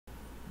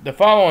The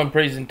following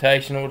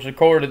presentation was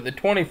recorded at the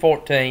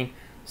 2014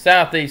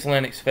 SouthEast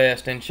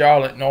LinuxFest in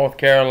Charlotte, North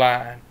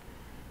Carolina.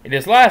 It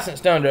is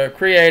licensed under a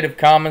Creative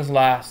Commons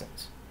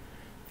license.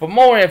 For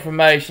more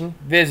information,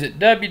 visit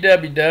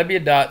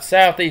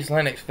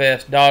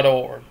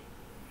www.southeastlinuxfest.org.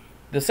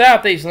 The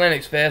SouthEast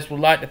LinuxFest would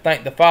like to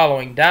thank the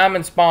following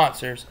diamond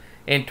sponsors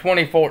in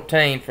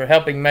 2014 for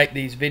helping make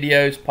these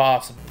videos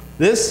possible.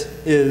 This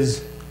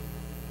is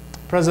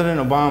President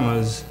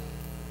Obama's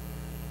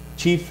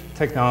Chief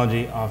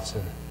Technology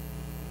Officer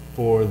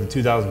for the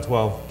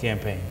 2012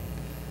 campaign.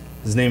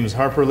 His name is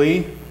Harper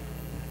Lee.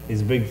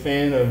 He's a big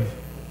fan of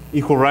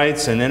equal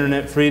rights and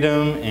internet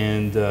freedom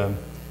and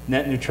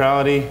net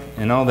neutrality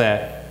and all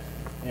that.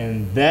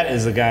 And that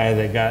is the guy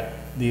that got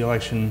the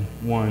election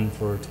won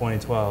for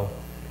 2012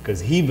 because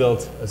he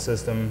built a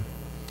system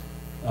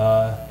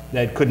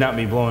that could not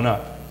be blown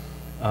up.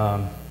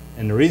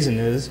 And the reason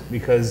is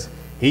because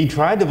he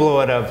tried to blow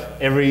it up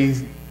every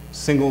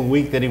single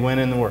week that he went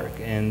into work,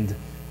 and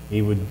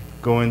he would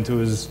go into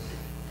his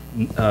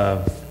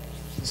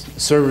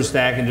server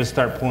stack and just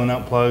start pulling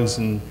out plugs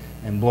and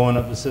blowing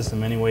up the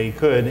system any way he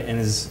could, and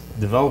his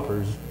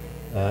developers,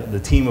 the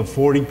team of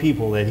 40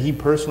 people that he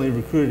personally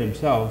recruited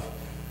himself,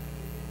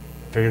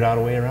 figured out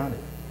a way around it.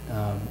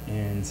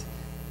 And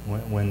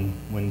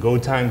when go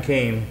time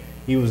came,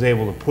 he was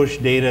able to push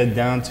data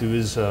down to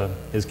his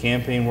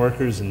campaign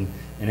workers and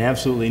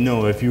absolutely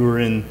know if you were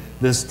in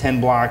this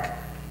 10-block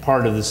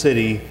part of the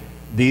city,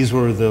 these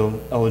were the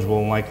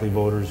eligible and likely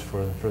voters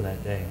for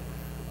that day.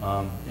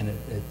 And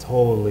it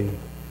totally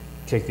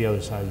kicked the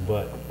other side's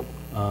butt.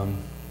 You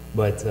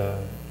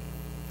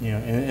know,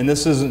 and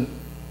that's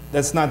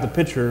not the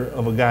picture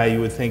of a guy you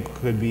would think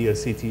could be a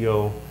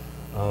CTO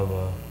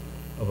of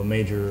a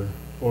major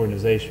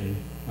organization.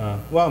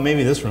 Well,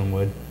 maybe this room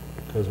would,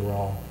 because we're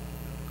all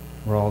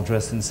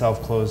dressed in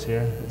self-clothes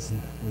here.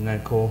 Isn't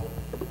that cool?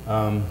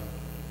 The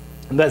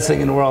best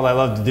thing in the world I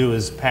love to do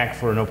is pack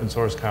for an open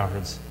source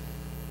conference,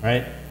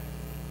 right?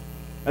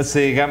 Let's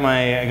see, I got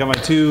my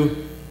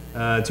two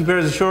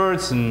pairs of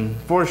shorts and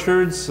 4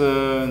 shirts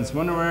and some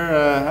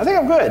underwear. I think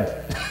I'm good.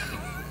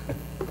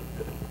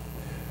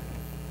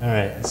 All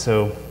right,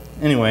 so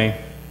anyway,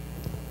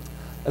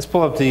 let's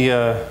pull up the,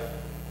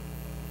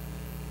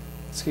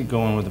 let's get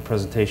going with the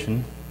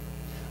presentation.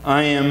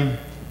 Hold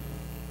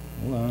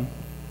on.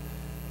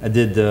 I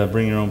did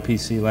Bring Your Own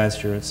PC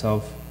last year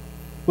itself,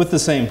 with the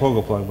same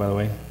Pogoplug, by the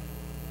way.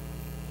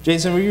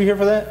 Jason, were you here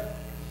for that?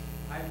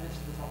 I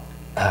missed the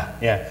talk.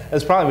 Yeah,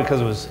 that's probably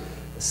because it was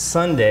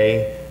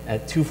Sunday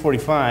at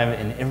 2:45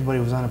 and everybody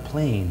was on a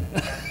plane.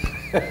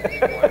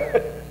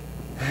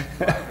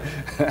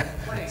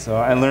 So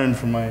I learned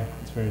from my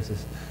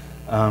experiences.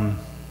 There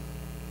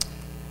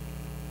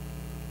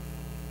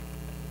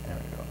we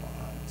go.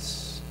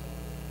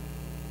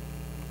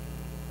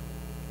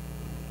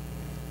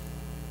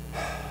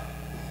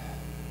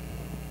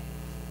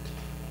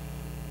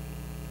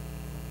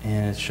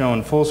 And it's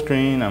showing full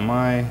screen on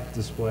my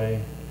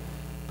display,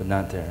 but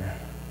not there.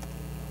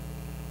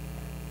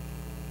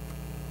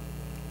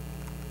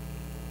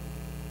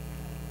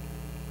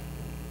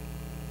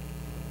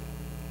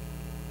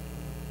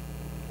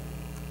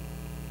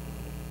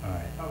 All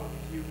right. Oh,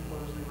 if you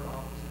close LibreOffice and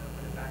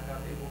open it back up,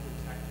 it will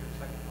detect your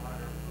second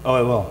monitor. Oh,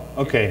 it will.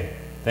 Okay.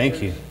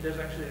 Thank you. There's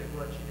actually a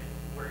glitch in it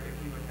where if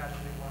you attach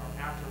the monitor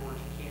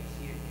afterwards, you can't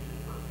see it usually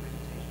for a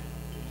presentation.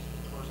 You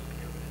just close it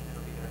and open it and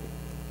it'll be there.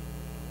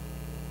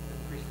 The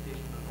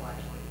presentation will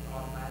actually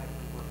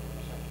automatically work with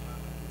your second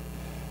monitor.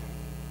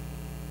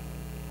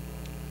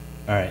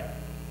 All right.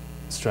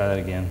 Let's try that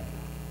again.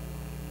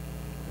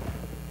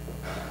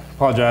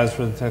 Apologize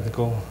for the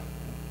technical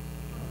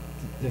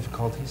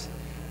difficulties.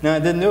 No, I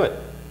didn't do it.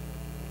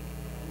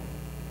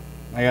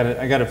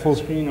 I got it full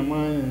screen on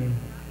mine. And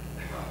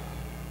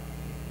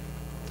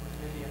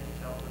Maybe you have to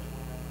tell which one.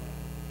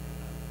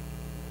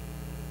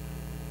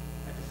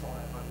 I just saw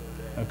that button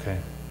the other day. okay.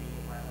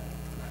 Meeting plan.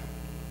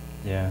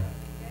 Yeah.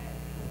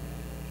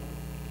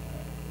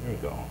 There we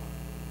go.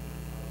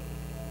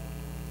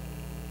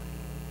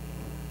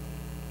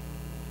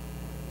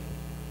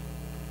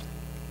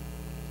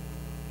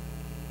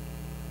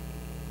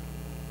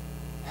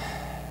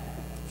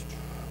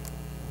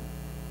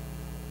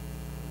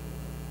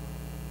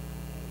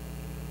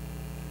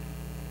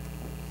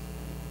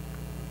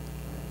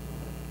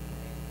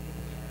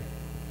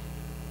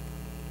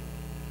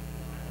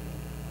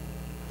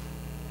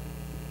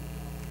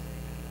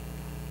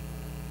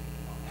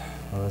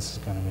 Well, this is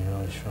going to be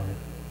really short.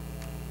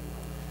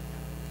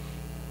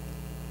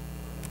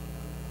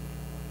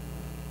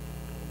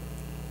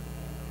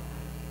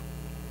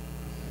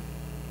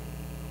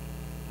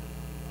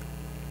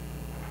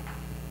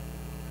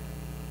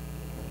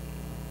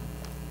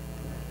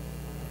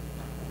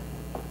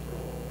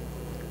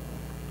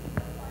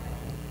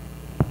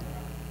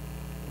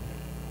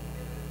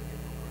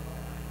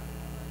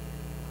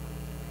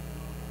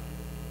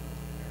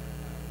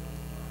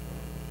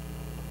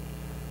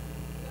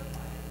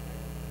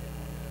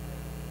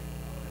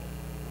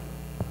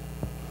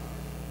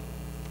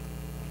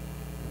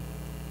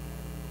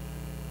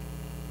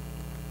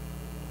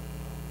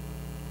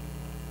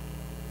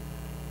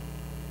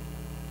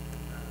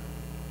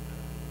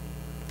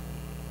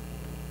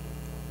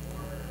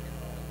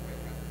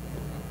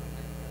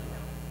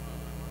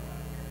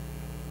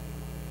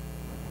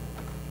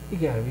 You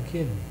gotta be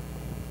kidding me.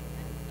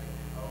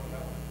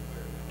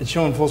 It's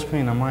showing full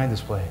screen on my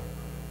display.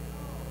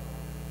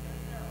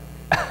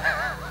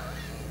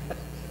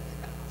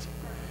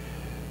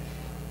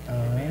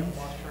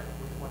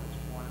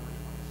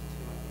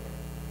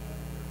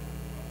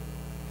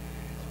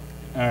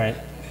 All right.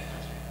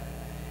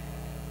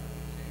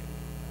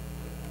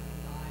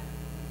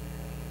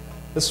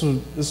 This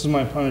was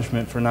my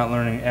punishment for not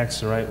learning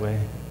X the right way.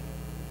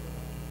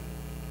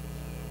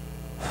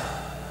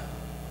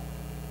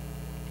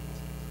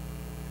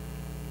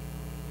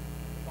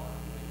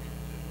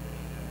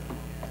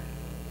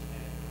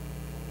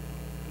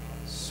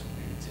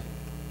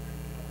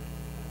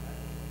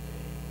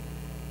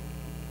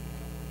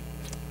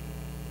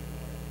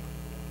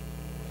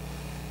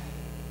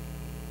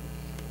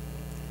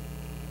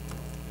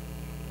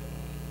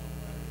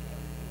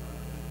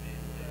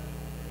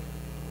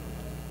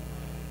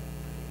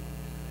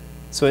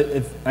 So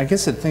I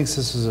guess it thinks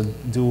this is a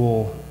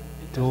dual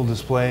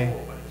display.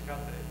 But it's got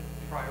the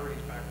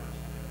priorities backwards.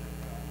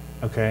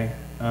 Okay.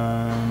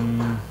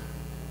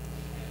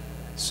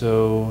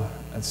 So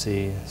let's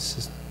see.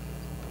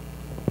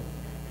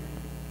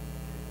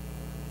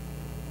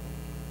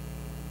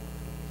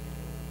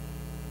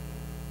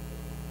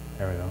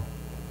 There we go.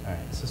 All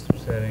right. System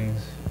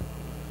settings.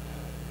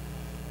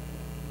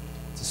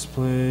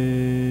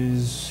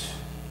 Displays.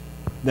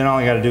 Then all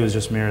I got to do is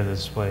just mirror the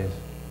displays.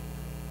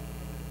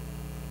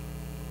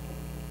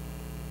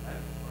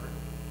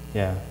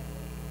 Yeah.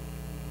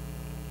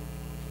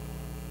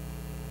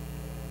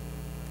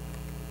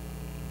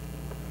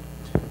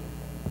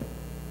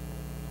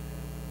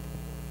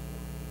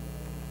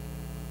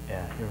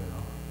 Yeah, here we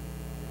go.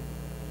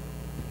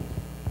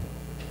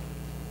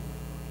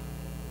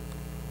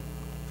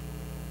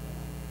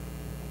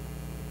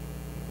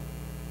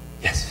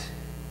 Yes.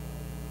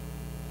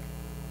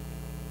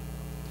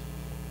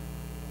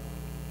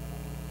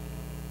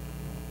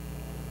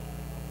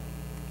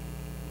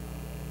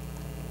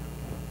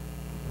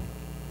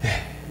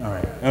 All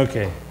right,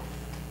 okay.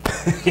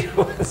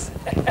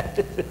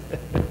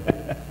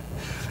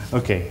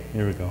 Okay,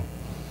 here we go.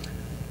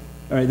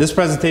 All right, this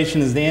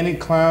presentation is the Andy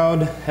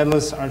Cloud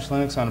Headless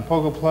Archlinux on a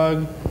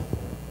Pogoplug.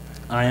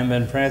 I am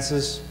Ben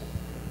Francis,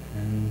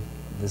 and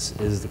this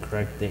is the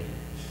correct date,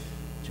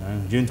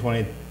 June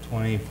 20,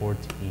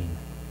 2014.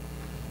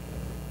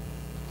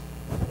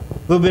 A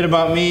little bit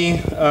about me.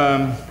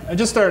 I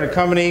just started a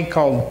company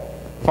called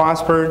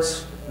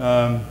Phosperts.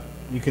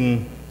 You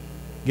can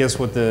guess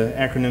what the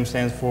acronym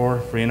stands for: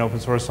 free and open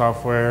source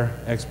software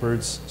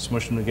experts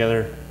smush them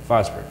together.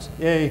 Phosperts.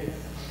 Yay!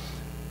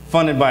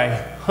 Funded by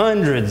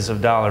hundreds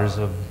of dollars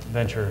of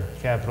venture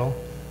capital.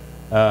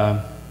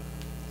 Bad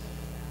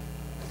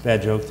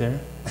joke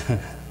there.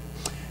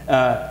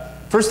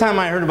 First time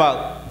I heard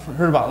about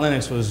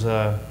Linux was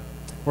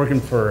working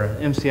for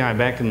MCI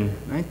back in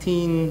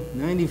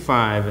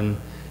 1995, and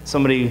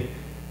somebody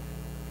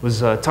was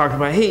talking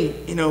about, hey,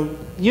 you know,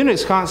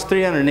 Unix costs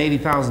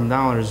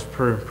 $380,000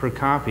 per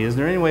copy. Is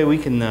there any way we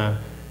can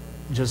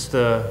just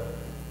you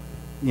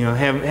know,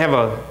 have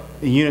a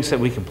Unix that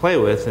we can play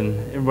with? And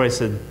everybody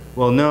said,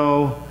 well,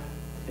 no,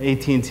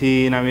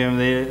 AT&T and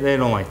IBM, they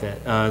don't like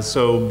that.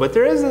 But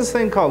there is this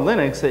thing called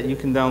Linux that you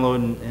can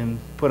download and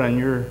put on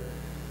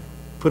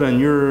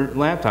your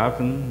laptop,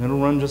 and it'll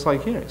run just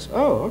like Unix.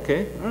 Oh,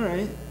 okay, all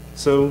right.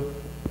 So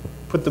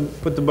put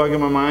the bug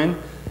in my mind.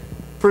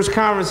 First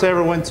conference I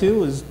ever went to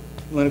was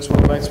Linux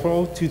World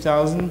Expo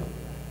 2000,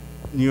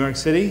 New York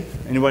City.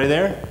 Anybody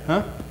there?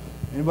 Huh?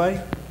 Anybody?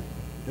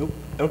 Nope.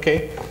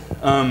 Okay.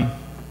 And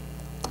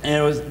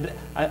it was,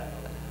 I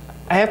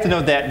have to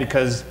note that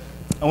because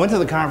I went to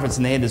the conference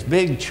and they had this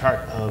big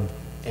chart of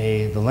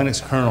the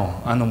Linux kernel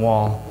on the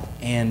wall,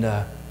 and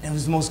it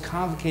was the most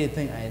complicated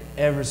thing I had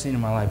ever seen in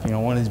my life. You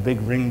know, one of these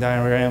big ring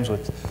diagrams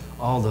with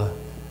all the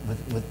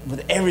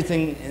with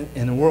everything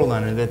in the world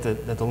on it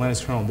that the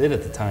Linux kernel did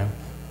at the time,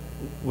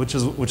 which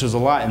is a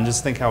lot. And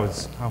just think how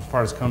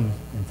far it's come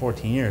in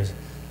 14 years.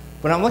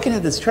 But I'm looking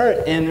at this chart,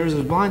 and there was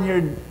this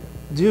blonde-haired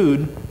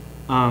dude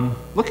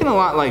looking a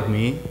lot like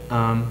me,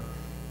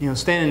 you know,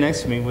 standing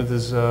next to me with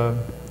his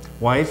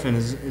wife and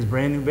his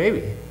brand new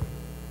baby.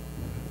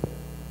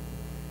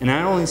 And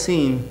I'd only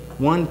seen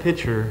one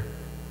picture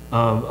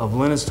of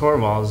Linus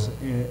Torvalds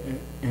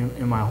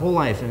in my whole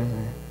life,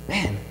 and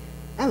man,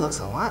 that looks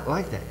a lot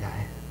like that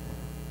guy.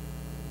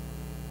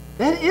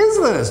 That is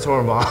Linus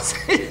Torvalds.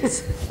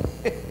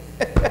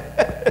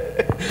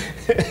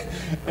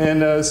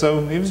 And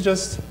so he was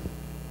just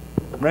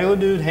a regular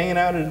dude hanging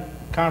out at a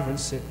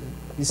conference.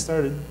 He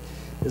started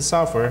his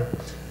software,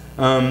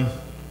 and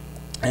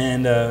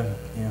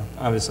you know,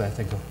 obviously, I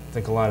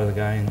think a lot of the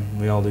guy, and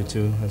we all do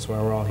too. That's why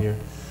we're all here.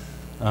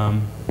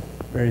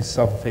 Very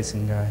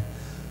self-effacing guy.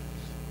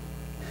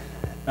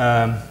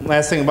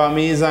 Last thing about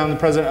me is I'm the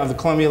president of the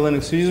Columbia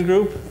Linux User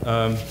Group.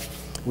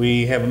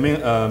 We have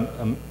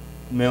a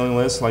mailing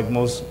list like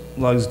most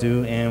lugs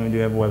do, and we do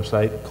have a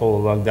website,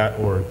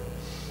 colalug.org.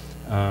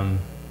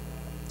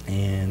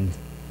 And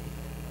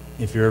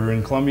if you're ever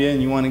in Columbia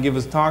and you want to give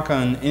us a talk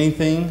on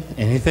anything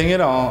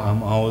at all,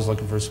 I'm always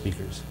looking for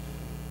speakers.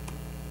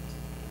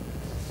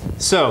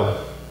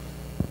 So,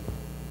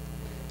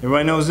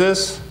 everybody knows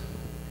this?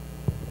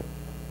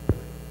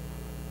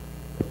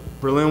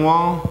 Berlin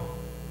Wall,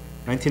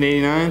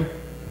 1989,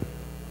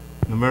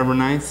 November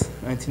 9th,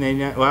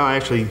 1989. Well,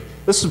 actually,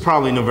 this is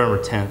probably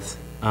November 10th,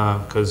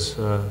 because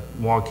the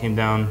wall came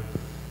down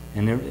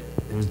and it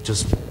was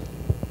just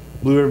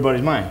blew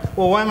everybody's mind.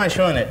 Well, why am I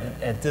showing it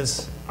at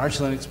this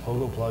Archlinux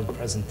Pogoplug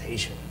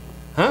presentation?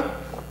 Huh?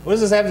 What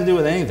does this have to do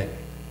with anything?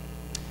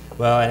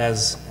 Well, it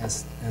has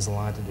a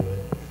lot to do with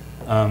it.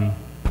 I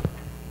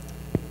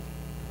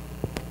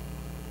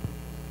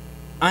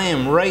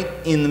am right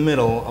in the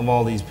middle of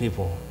all these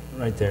people,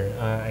 right there.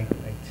 I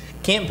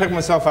can't pick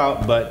myself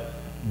out, but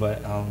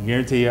I'll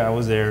guarantee you I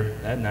was there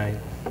that night.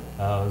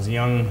 I was a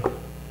young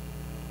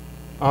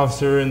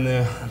officer in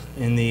the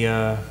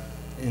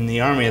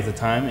Army at the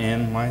time,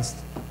 and my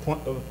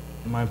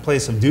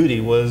place of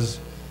duty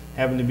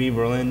happened to be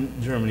Berlin,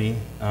 Germany,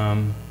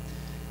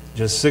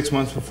 just 6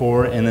 months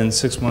before, and then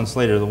 6 months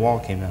later the wall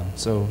came down.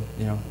 So,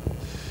 you know,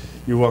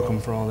 you're welcome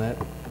for all that.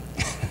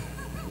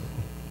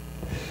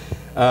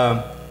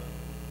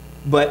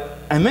 But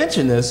I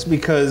mention this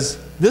because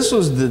this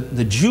was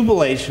the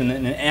jubilation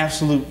and an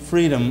absolute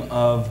freedom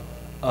of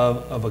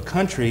a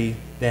country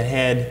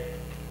that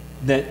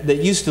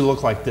used to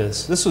look like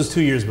this. This was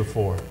 2 years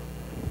before.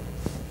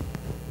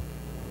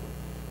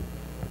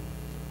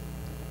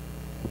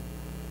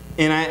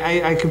 And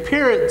I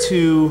compare it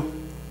to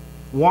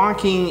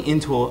walking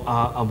into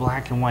a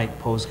black and white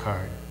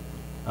postcard.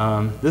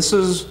 This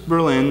is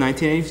Berlin,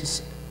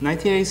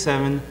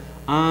 1987,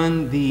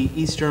 on the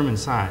East German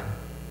side.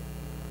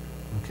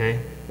 Okay,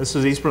 this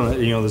is East Berlin.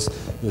 You know,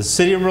 the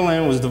city of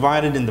Berlin was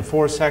divided into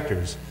 4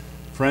 sectors: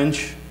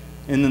 French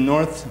in the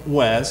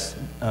northwest,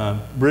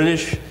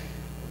 British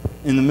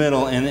in the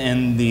middle,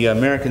 and the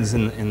Americans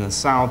in the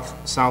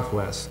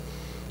southwest.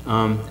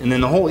 And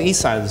then the whole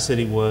east side of the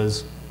city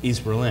was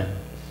East Berlin.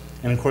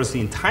 And of course, the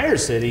entire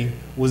city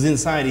was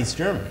inside East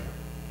Germany.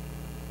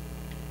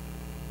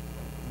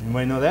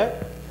 Anybody know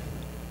that?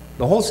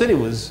 The whole city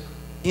was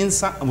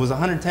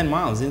 110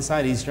 miles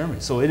inside East Germany.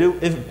 So it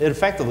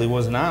effectively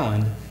was an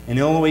island, and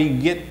the only way you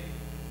could get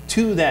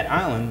to that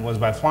island was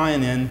by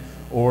flying in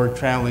or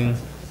traveling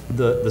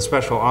the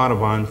special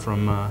Autobahn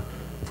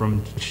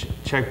from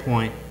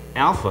checkpoint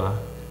Alpha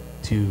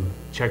to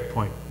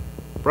checkpoint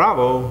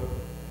Bravo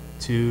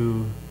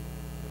to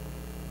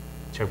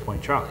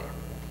checkpoint Charlie.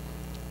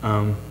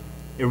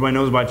 Everybody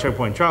knows about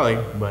checkpoint Charlie,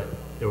 but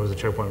there was a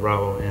checkpoint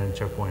Bravo and a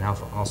checkpoint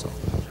Alpha also.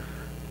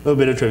 A little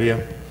bit of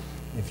trivia,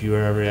 if you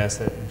were ever asked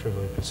that in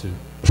Trivial Pursuit.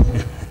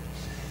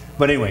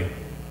 But anyway,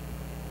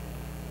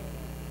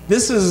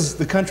 this is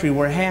the country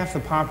where half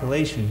the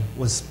population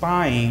was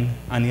spying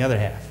on the other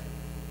half,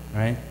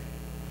 right?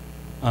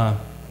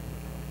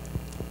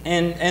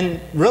 And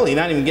really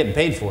not even getting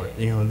paid for it.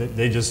 You know,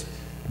 they just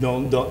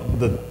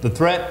the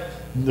threat.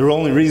 The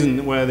only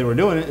reason why they were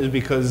doing it is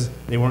because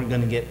they weren't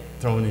going to get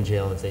thrown in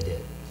jail if they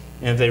did,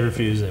 and if they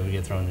refused, they would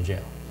get thrown in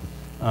jail.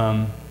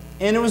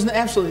 And there was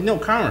absolutely no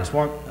commerce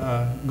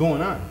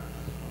going on.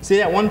 See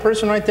that one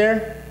person right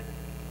there,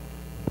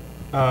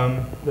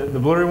 the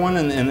blurry one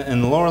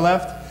in the lower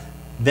left?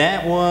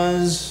 That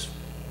was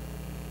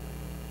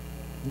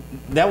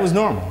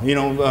normal. You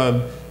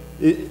know,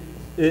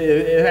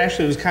 it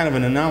actually was kind of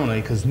an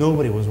anomaly because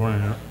nobody was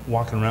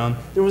walking around.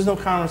 There was no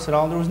commerce at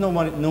all. There was no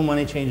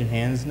money changing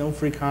hands, no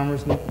free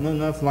commerce, no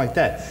nothing like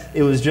that.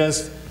 It was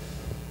just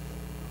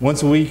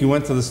once a week you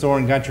went to the store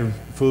and got your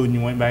food and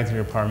you went back to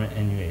your apartment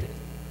and you ate it.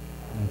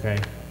 Okay,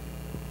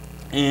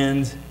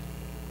 and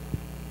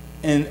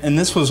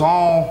this was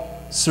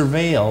all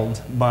surveilled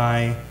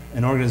by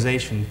an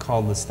organization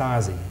called the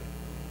Stasi,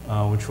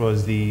 which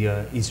was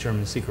the East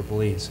German secret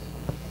police.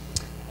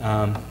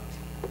 And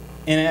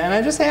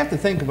I just have to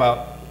think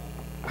about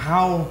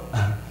how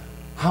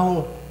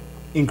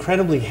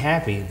incredibly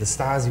happy the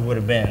Stasi would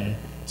have been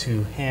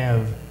to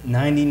have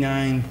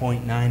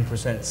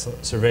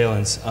 99.9%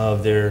 surveillance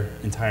of their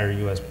entire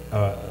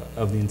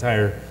of the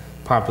entire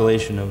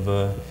population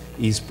of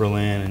East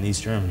Berlin and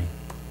East Germany.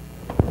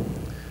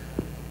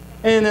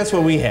 And that's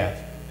what we have.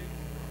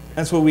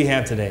 That's what we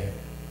have today.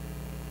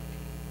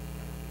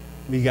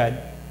 We got,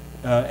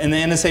 and the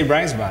NSA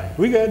brags about it.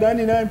 We got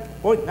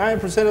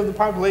 99.9% of the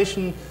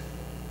population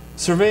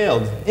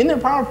surveilled in their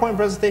PowerPoint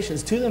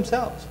presentations to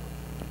themselves.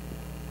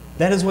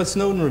 That is what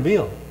Snowden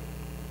revealed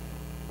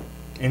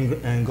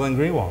and Glenn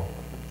Greenwald.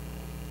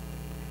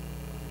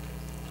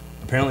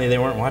 Apparently they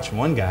weren't watching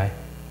one guy.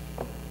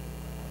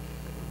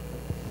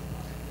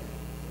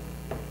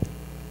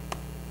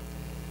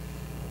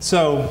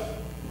 So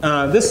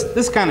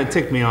this kind of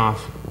ticked me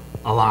off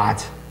a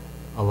lot.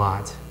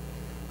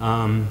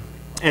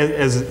 As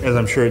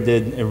I'm sure it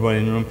did everybody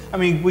in the room. I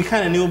mean, we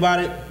kind of knew about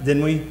it,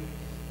 didn't we?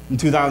 In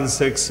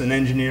 2006, an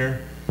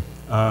engineer,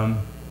 a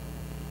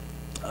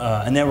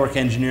network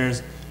engineer,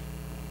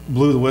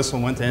 blew the whistle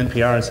and went to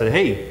NPR and said,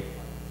 hey,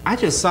 I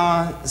just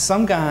saw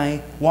some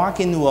guy walk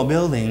into a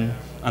building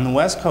on the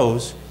West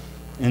Coast,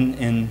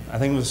 in I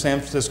think it was San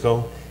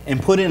Francisco,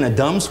 and put in a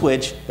dumb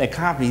switch that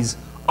copies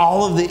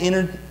all of the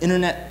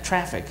internet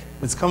traffic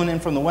that's coming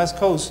in from the West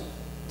Coast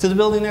to the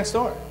building next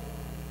door.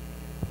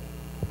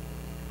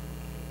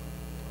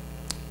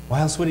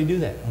 Why else would he do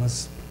that?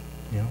 Unless,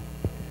 you know,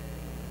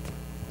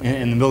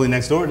 and the building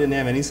next door didn't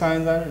have any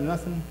signs on it or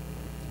nothing.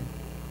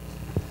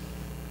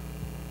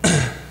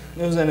 It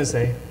was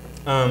NSA.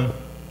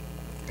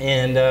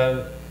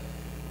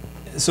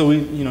 So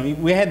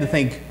we had to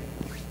think,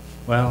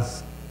 well,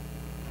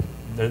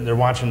 they're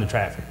watching the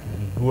traffic.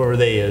 And whoever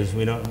they is,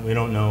 we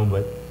don't know,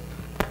 but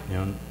you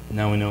know,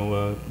 now we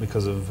know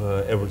because of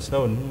Edward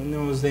Snowden, we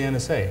know it was the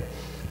NSA.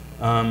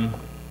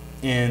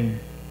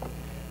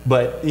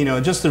 But you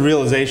know, just the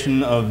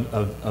realization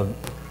of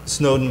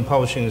Snowden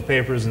publishing his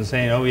papers and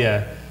saying, oh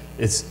yeah,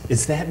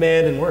 it's that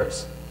bad and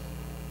worse.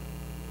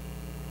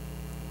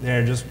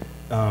 They're just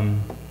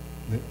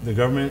the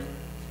government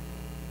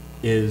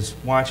is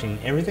watching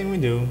everything we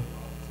do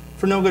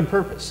for no good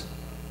purpose.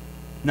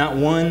 Not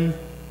one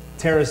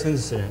terrorist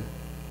incident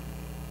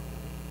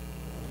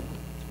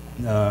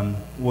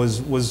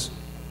was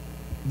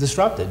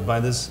disrupted by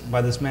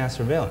this mass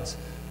surveillance.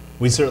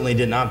 We certainly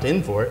didn't opt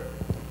in for it.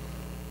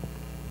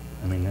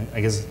 I mean,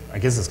 I guess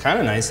it's kind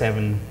of nice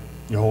having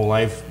your whole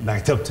life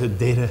backed up to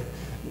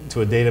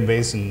a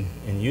database in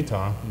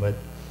Utah, but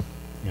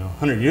you know,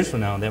 100 years from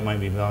now that might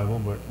be valuable.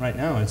 But right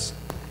now it's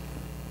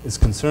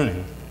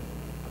concerning.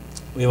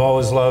 We've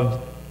always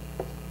loved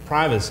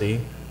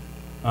privacy,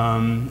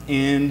 and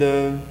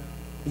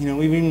you know,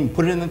 we've even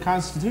put it in the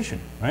Constitution,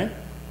 right?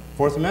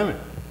 Fourth Amendment.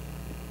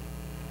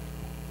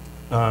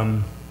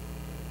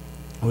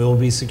 We will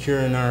be secure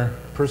in our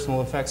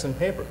personal effects and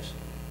papers,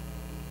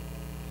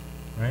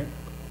 right?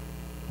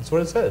 That's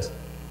what it says.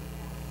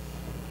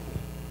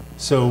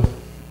 So,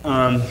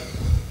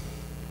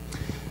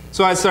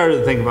 so I started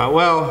to think about,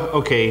 well,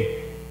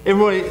 okay,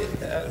 everybody.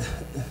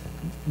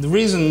 The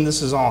reason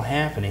this is all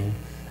happening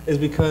is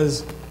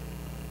because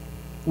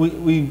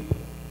we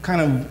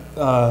kind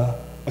of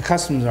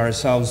accustomed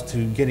ourselves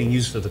to getting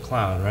used to the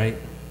cloud, right?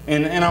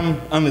 And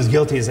I'm as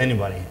guilty as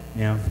anybody.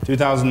 You know,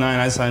 2009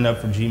 I signed up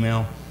for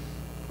Gmail,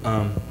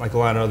 like a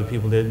lot of other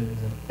people did.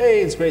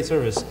 Hey, it's great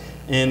service.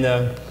 And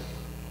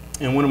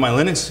one of my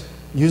Linux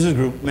user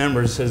group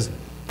members says,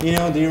 you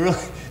know, do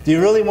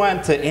you really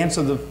want Google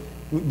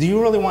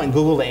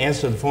to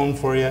answer the phone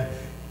for you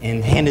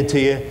and hand it to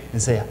you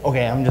and say,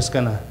 okay, I'm just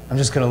gonna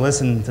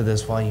listen to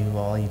this while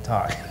you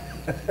talk.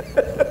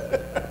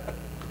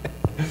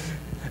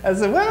 I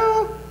said,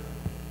 well,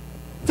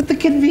 but the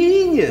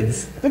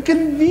convenience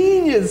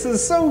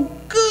is so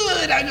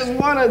good. I just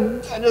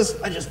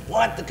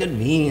want the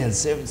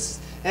convenience.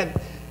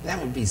 That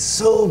would be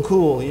so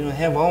cool, you know,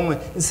 have all my,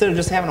 instead of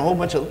just having a whole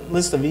bunch of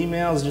list of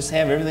emails, just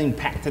have everything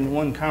packed in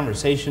one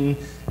conversation,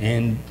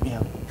 and you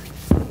know,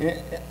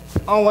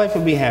 all life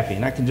would be happy,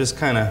 and I could just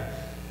kind of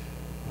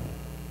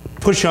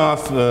push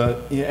off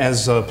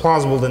as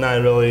plausible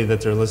deniability that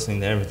they're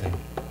listening to everything.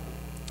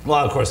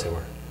 Well, of course they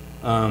were.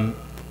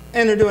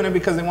 And they're doing it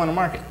because they want to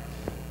market.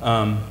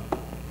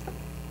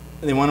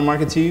 They want to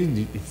market to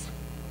you.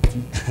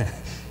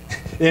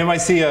 Anybody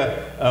see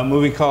a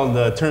movie called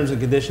Terms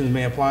and Conditions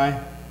May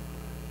Apply?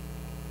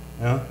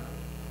 No?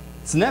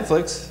 It's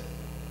Netflix.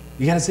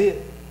 You got to see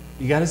it.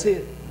 You got to see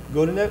it.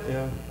 Go to Netflix.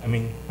 Yeah. I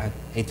mean, I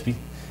hate to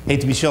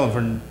be shilling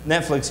for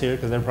Netflix here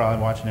because they're probably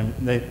watching them.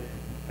 They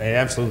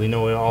absolutely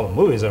know all the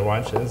movies I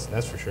watch.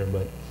 That's for sure.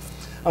 But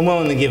I'm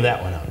willing to give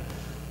that one up.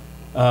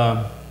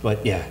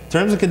 But yeah,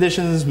 terms and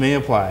conditions may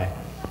apply.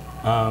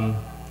 A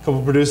couple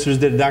of producers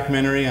did a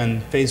documentary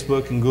on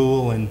Facebook and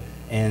Google and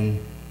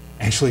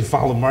actually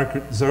followed Mark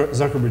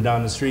Zuckerberg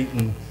down the street,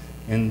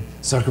 and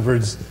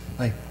Zuckerberg's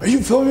like, "Are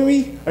you filming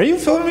me? Are you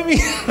filming me?"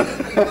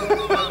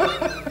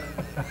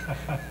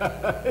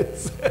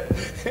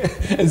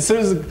 And as soon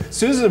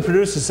as the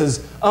producer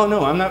says, "Oh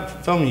no, I'm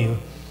not filming you,"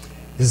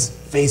 his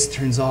face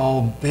turns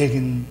all big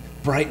and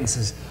bright and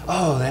says,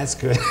 "Oh, that's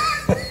good."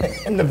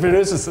 And the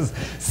producer says,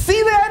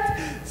 "See that?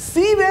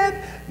 See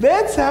that?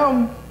 That's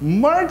how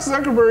Mark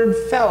Zuckerberg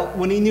felt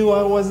when he knew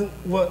I wasn't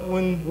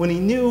when he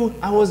knew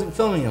I wasn't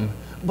filming him."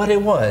 But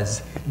it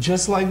was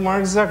just like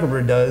Mark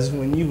Zuckerberg does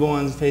when you go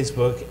on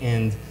Facebook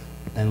and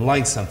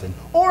like something,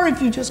 or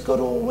if you just go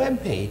to a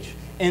web page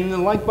and the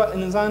like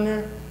button is on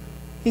there,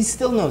 he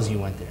still knows you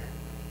went there.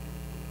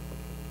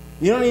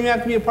 You don't even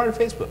have to be a part of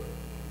Facebook.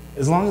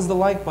 As long as the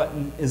like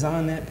button is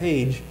on that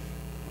page,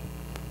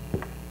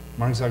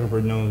 Mark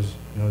Zuckerberg knows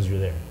you're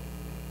there.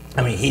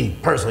 I mean, he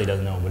personally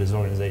doesn't know, but his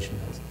organization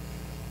does.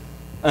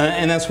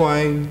 And that's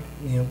why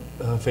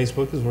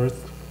Facebook is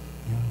worth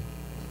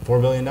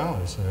 $4 billion.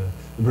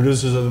 The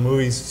producers of the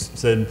movies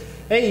said,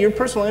 "Hey, your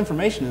personal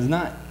information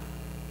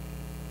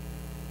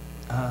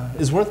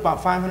is worth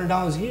about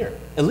 $500 a year,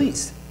 at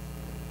least."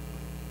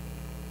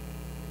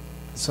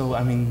 So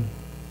I mean,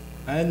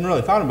 I hadn't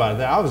really thought about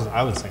it.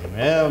 I was thinking,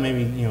 well,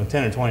 maybe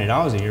 $10 or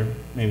 $20 a year,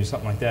 maybe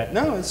something like that.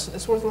 No,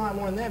 it's worth a lot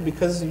more than that,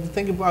 because if you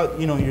think about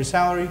your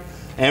salary,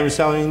 average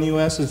salary in the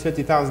U.S. is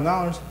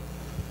 $50,000.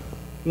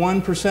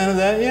 1% of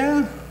that,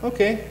 yeah,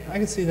 okay, I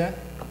can see that.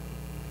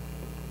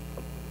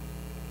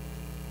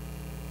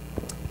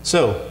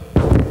 So,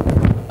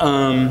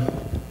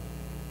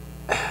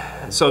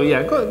 So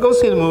yeah, go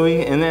see the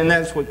movie, and then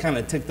that's what kind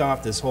of ticked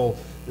off this whole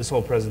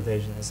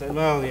presentation. I said,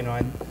 well, you know,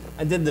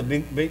 I did the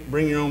big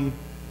bring your own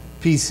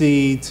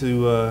PC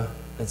to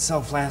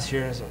itself last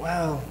year. I said,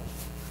 well,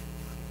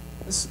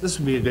 this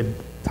would be a good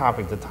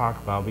topic to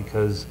talk about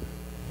because,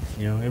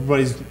 you know,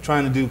 everybody's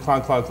trying to do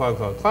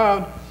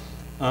cloud.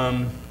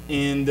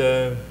 And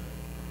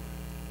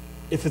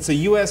if it's a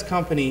U.S.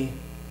 company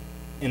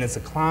and it's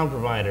a cloud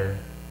provider,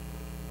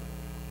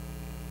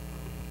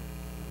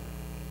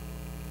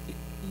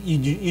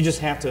 you just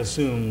have to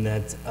assume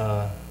that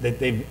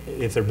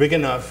if they're big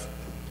enough,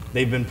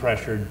 they've been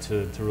pressured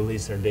to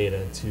release their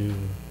data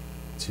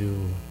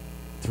to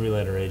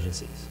three-letter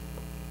agencies,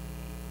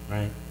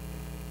 right?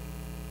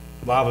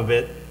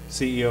 Lavabit,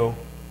 CEO,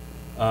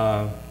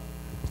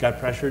 got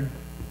pressured,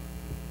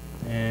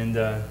 and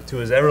to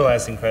his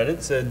everlasting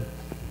credit, said,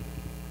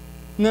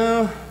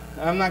 "No,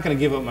 I'm not going to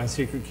give up my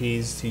secret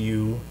keys to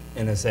you,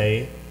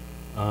 NSA,"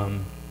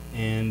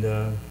 and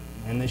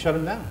they shut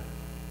him down.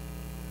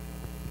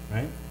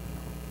 Right?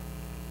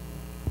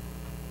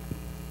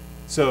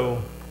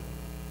 So,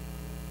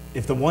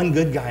 if the one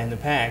good guy in the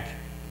pack,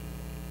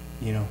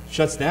 you know,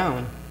 shuts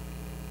down,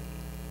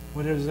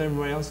 what is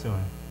everybody else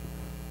doing?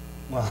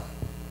 Well,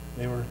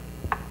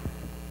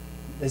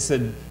 they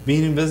said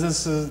being in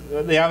business is,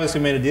 they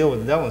obviously made a deal with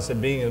the devil and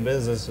said being in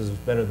business is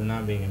better than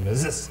not being in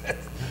business.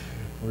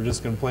 We're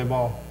just going to play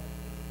ball.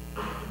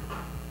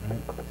 Right?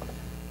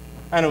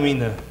 I don't mean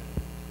to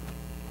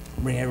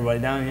bring everybody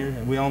down here.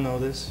 We all know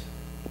this.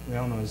 We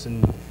all know this,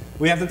 and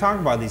we have to talk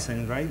about these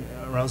things, right?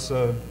 Or else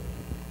we're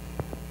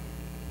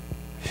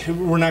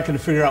not going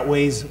to figure out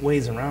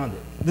ways around it.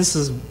 This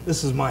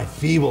is my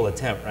feeble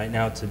attempt right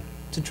now to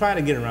try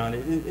to get around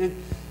it.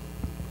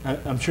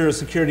 I'm sure a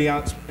security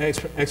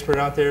expert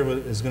out there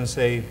is going to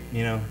say,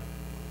 you know,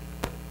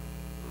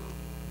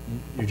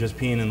 you're just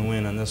peeing in the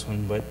wind on this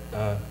one, but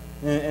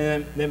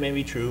and that may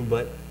be true,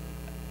 but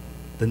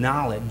the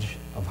knowledge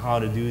of how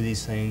to do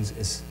these things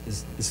is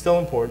still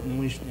important,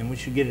 and we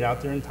should get it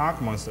out there and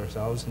talk amongst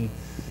ourselves and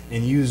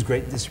use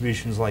great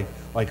distributions like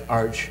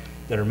Arch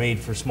that are made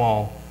for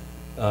small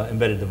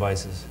embedded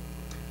devices.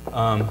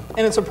 And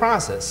it's a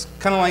process,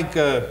 kind of like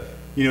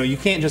you know, you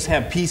can't just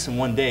have peace in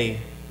one day.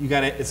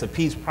 It's a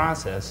peace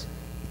process.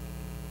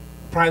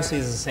 Privacy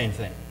is the same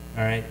thing.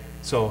 All right.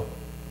 So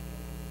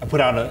I put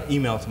out an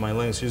email to my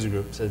Linux user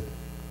group, said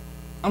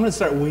I'm going to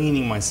start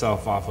weaning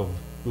myself off of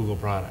Google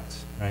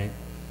products. Right.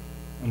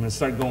 I'm going to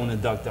start going to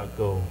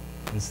DuckDuckGo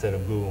instead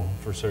of Google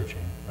for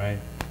searching, right?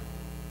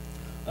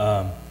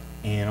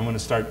 And I'm going to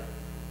start,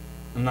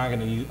 I'm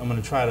going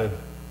to try to,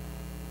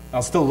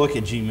 I'll still look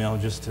at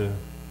Gmail just to, you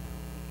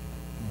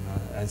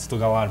know, I still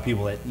got a lot of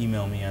people that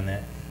email me on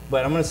that.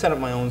 But I'm going to set up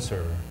my own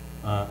server.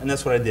 And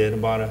that's what I did. I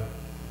bought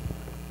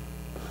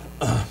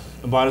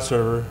a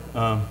server,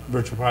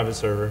 virtual private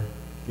server.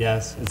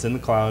 Yes, it's in the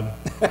cloud.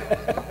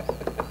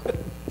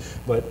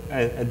 But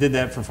I did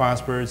that for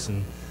Phosphorus,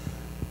 and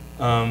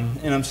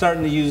I'm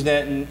starting to use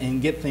that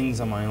and get things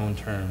on my own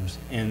terms.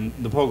 And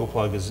the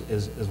Pogoplug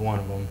is one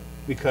of them,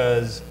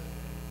 because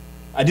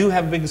I do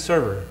have a big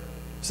server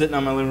sitting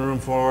on my living room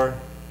floor,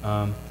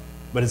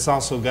 but it's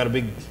also got a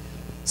big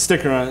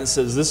sticker on it that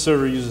says this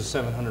server uses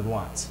 700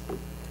 watts.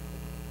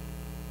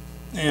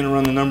 And to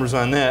run the numbers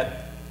on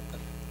that,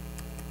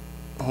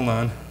 hold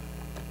on.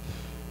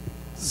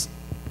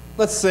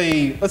 Let's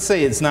say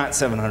it's not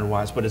 700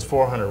 watts, but it's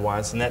 400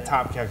 watts, and that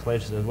top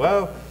calculation says,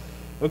 well,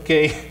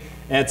 okay,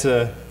 that's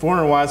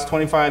 400 watts,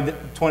 20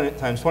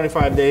 times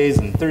 25 days,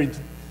 and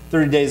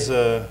 30 days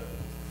in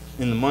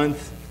the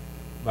month,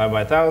 by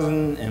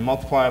 1,000, and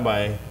multiply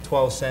by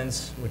 12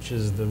 cents, which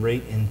is the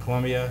rate in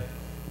Colombia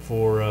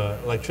for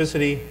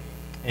electricity,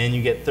 and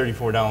you get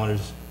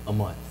 $34 a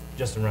month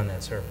just to run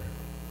that server.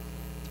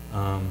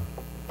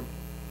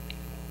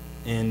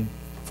 And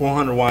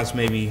 400 watts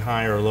may be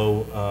high or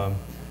low,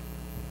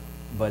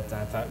 but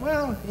I thought,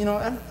 well, you know,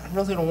 I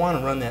really don't want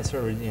to run that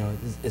server. You know,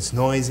 it's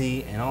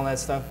noisy and all that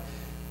stuff.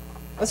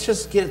 Let's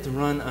just get it to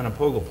run on a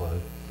Pogoplug,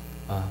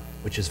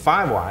 which is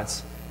 5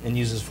 watts and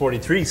uses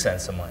 43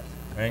 cents a month,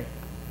 right?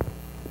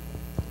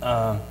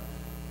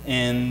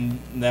 And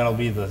that'll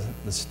be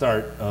the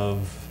start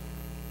of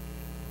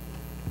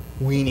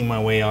weaning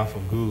my way off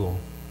of Google.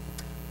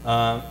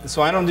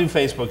 So I don't do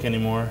Facebook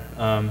anymore.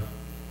 I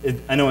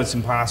know it's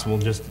impossible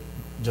just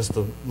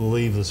to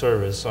leave the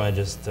service, so I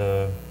just,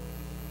 you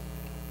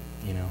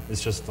know,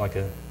 it's just like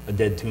a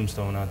dead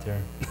tombstone out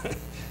there.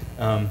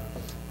 I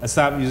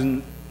stopped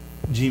using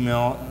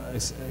Gmail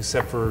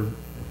except for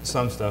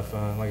some stuff.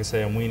 Like I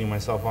say, I'm weaning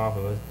myself off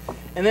of it.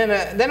 And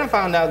then I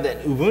found out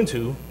that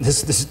Ubuntu,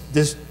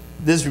 this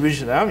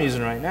distribution that I'm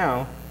using right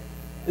now,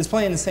 is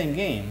playing the same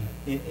game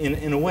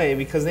in a way,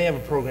 because they have a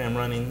program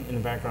running in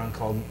the background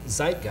called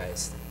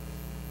Zeitgeist.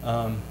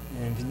 And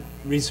if you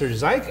research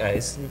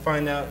Zeitgeist, you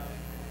find out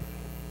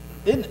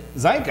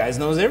Zeitgeist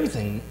knows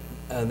everything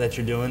that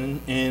you're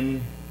doing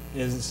and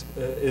is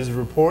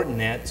reporting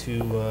that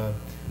to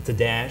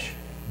Dash.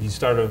 You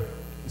start a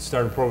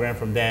program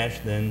from Dash,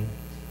 then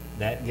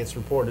that gets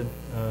reported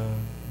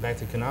back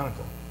to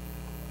canonical.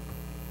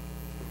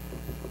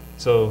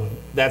 So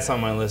that's on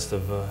my list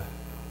of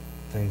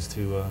things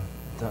to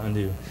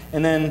undo.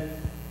 And then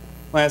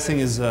last thing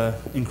is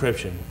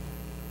encryption.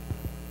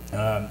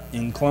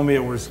 In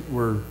Columbia,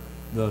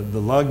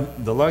 the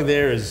lug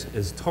there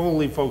is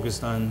totally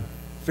focused on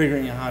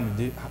figuring out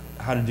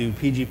how to do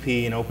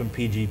PGP and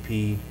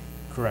OpenPGP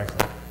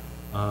correctly.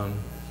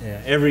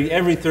 Yeah,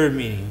 every third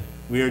meeting,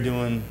 we are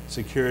doing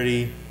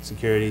security,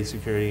 security,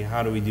 security.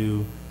 How do we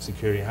do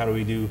security? How do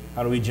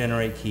we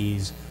generate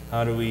keys?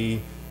 How do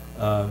we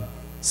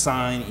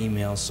sign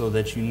emails so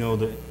that you know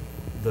that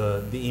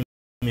the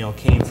email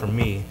came from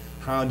me?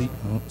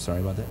 Sorry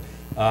about that.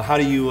 How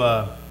do you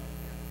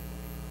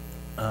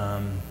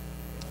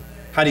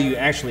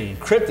actually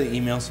encrypt the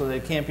email so that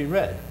it can't be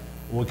read?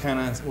 What kind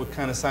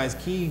of size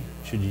key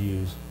should you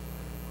use?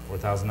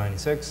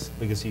 4096,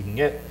 biggest you can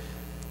get.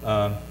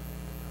 Yeah,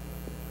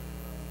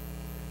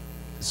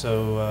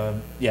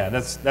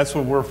 that's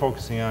what we're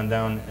focusing on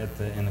down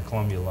in the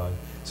Columbia lug.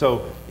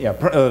 So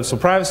yeah, so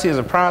privacy is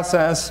a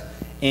process,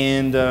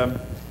 and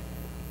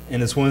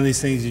it's one of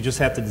these things you just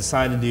have to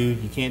decide to do.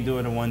 You can't do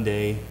it in one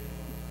day.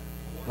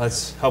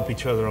 Let's help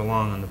each other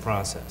along on the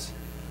process.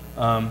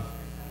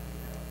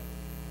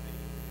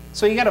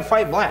 So you got to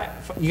fight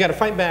back. You got to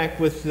fight back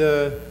with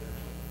the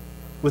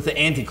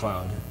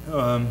anti-cloud,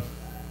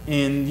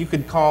 and you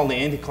could call the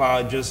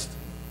anti-cloud just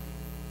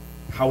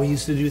how we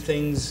used to do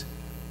things,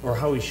 or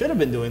how we should have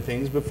been doing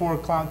things before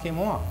cloud came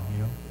along. You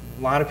know,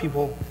 a lot of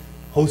people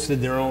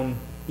hosted their own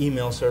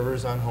email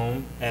servers at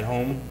home,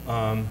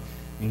 and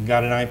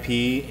got an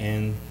IP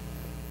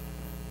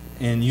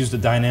and used a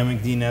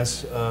dynamic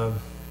DNS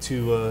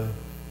to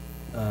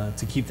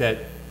keep that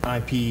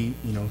IP, you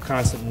know,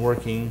 constant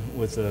working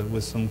with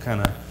some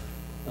kind of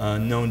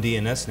known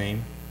DNS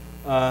name.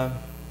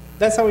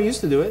 That's how we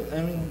used to do it.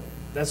 I mean,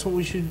 that's what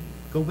we should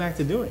go back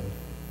to doing.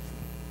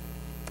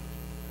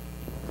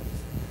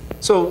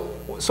 So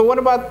what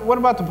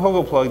about the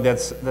Pogoplug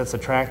that's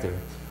attractive?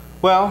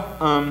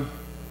 Well,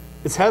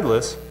 it's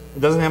headless. It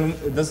doesn't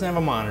have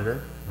a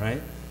monitor,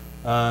 right?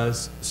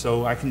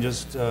 So I can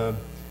just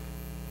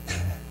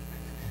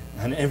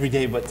on every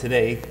day but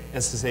today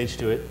SSH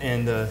to it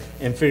and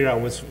figure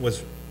out what's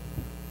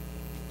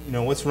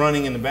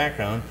running in the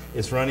background.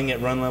 It's running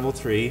at run level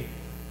 3,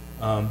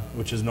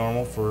 which is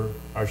normal for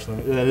Arch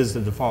Linux. That is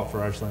the default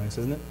for Arch Linux,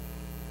 isn't it?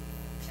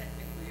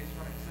 Technically, it's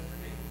running system,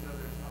 so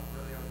there's not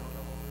really a run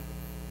level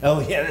 3. Oh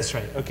yeah, that's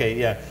right. Okay,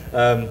 yeah.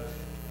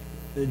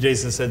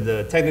 Jason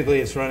said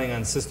technically it's running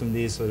on system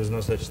D, so there's no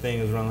such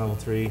thing as run level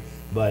 3.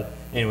 But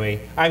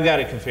anyway, I've got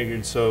it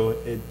configured so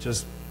it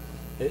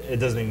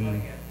doesn't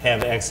even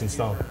have X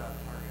installed.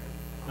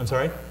 I'm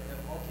sorry?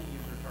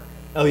 Multi-user target.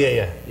 Oh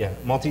yeah.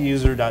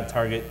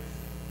 Multi-user.target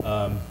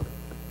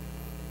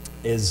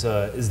is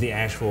the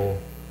actual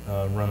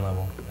run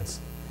level.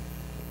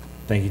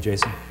 Thank you,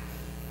 Jason.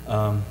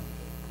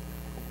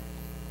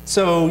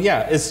 So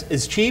yeah,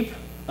 it's cheap.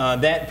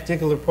 That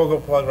particular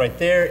Pogoplug right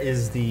there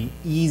is the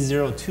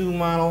E02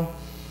 model.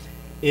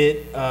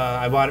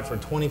 I bought it for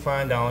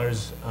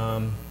 $25.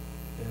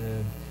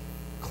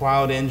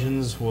 Cloud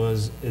Engines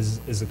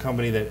is a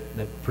company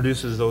that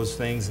produces those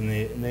things, and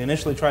they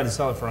initially tried to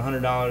sell it for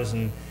 $100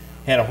 and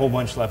had a whole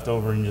bunch left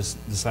over and just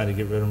decided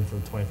to get rid of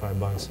them for 25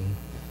 bucks. And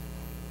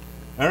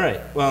all right,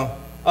 well,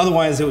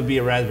 otherwise it would be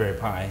a Raspberry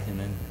Pi, and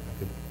then I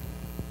could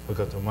hook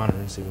up to a monitor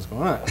and see what's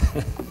going on.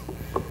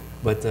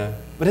 But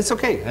it's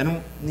okay. I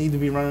don't need to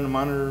be running a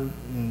monitor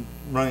and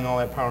running all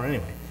that power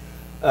anyway.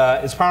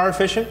 It's power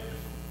efficient,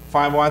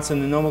 5 watts in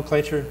the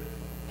nomenclature.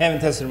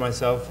 Haven't tested it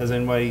myself. Has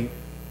anybody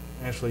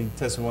actually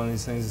tested one of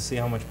these things to see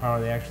how much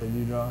power they actually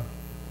do draw?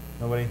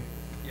 Nobody?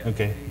 Yeah,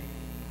 Okay.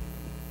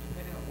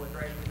 Depending on what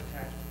drive is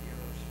attached to your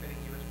spinning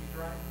USB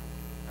drive,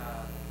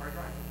 hard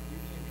drive, you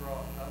can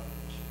draw up to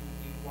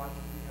 8 watts.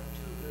 We have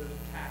 2 of those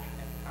attached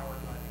and powered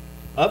by.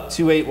 Up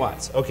to 8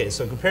 watts. Okay,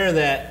 so compare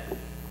that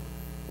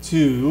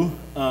to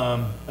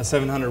a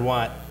 700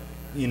 watt,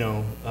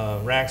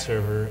 rack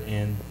server,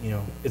 and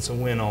it's a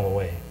win all the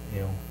way.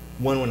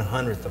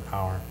 1/100th the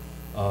power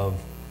of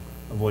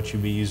what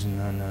you'd be using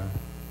on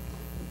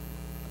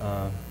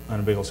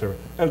a big old server.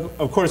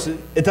 Of course,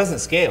 it doesn't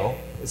scale.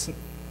 It's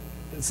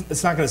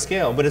not going to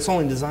scale, but it's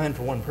only designed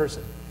for one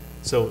person.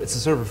 So it's a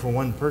server for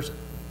one person.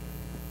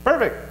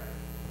 Perfect.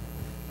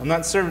 I'm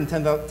not serving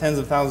tens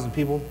of thousands of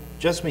people,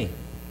 just me.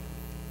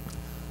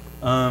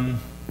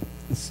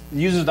 It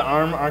uses the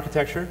ARM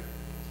architecture.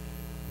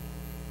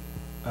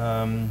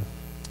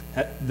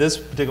 This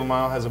particular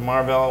model has a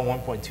Marvell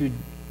 1.2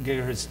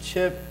 gigahertz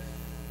chip.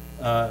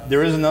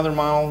 There is another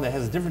model that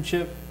has a different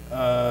chip.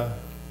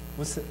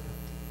 What's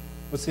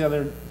the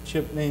other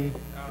chip name?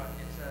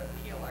 It's a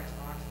PLX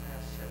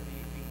Oxnet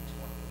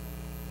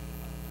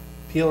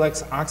 7820.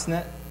 PLX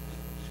Oxnet?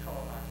 Just call it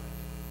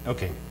Oxnet.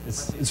 Okay,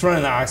 it's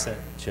running the Oxnet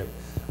chip.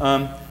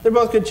 They're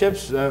both good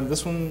chips.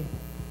 This one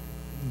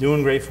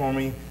doing great for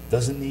me.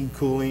 Doesn't need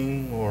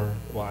cooling, well,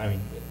 I mean,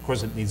 of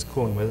course it needs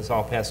cooling, but it's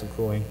all passive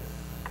cooling.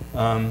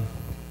 And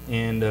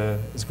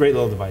it's a great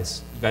little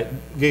device. Got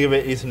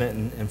gigabit Ethernet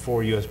and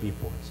 4 USB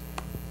ports.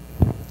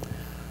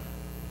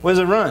 What does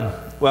it run?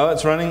 Well,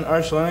 it's running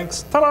Arch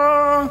Linux.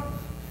 Ta-da!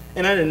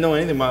 And I didn't know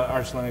anything about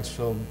Arch Linux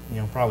till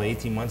probably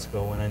 18 months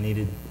ago when I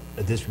needed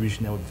a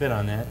distribution that would fit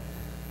on that.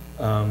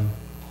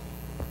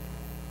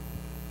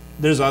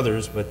 There's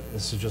others, but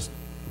this is just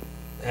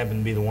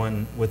happened to be the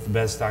one with the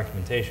best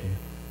documentation.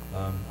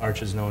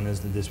 Arch is known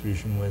as the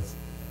distribution with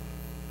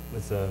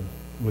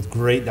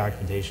great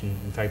documentation.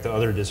 In fact, the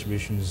other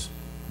distributions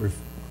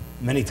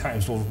many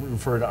times will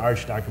refer to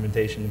Arch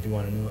documentation if you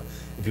want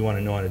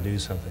to know how to do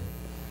something.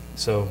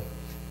 So,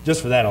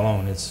 just for that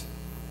alone, it's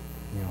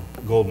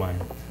gold mine.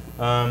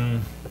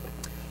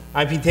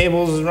 IP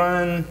tables is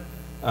running,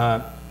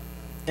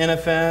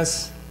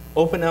 NFS,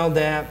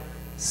 OpenLDAP,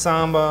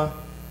 Samba,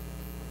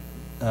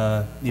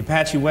 the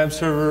Apache web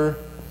server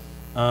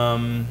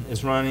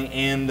is running,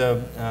 and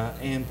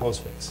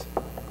Postfix.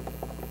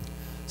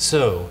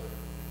 So,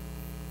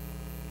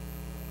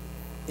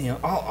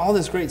 all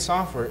this great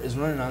software is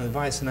running on the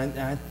device, and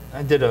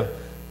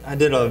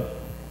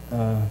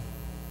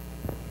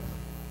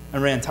I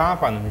ran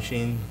top on the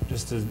machine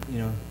just to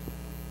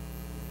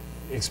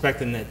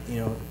expecting that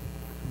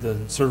the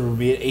server would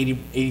be at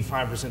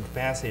 85%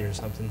 capacity or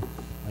something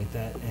like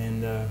that,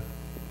 and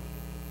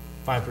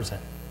 5%.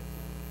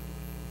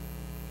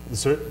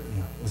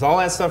 With all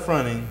that stuff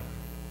running,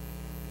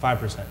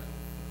 5%.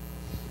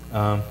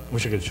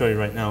 Wish I could show you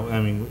right now.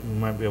 I mean, we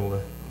might be able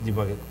to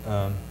debug it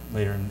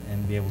later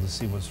and be able to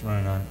see what's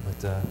running on it.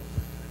 But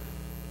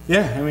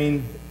yeah, I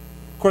mean,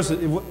 of course,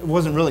 it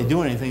wasn't really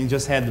doing anything. It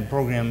just had the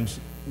programs,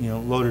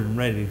 loaded and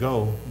ready to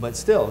go. But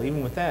still,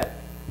 even with that,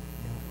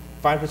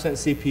 5%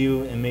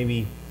 CPU and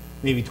maybe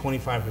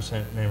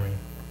 25% memory.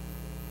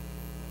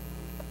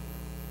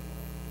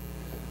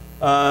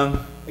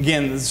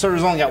 Again, the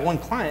server's only got one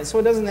client, so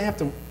it doesn't have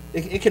to.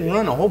 It can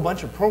run a whole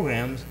bunch of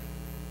programs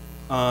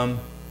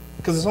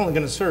because it's only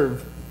going to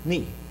serve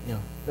me.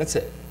 That's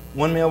it.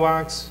 One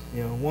mailbox,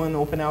 one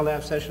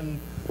OpenLDAP session,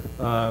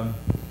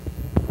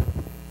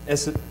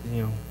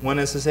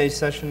 one SSH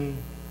session.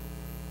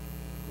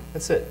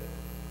 That's it.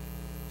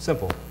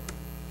 Simple.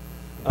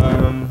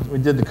 We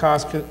did the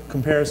cost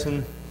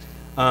comparison,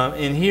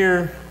 and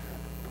here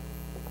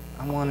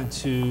I wanted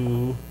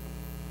to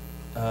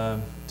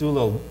do a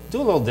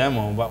little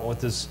demo about what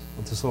this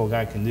little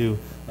guy can do.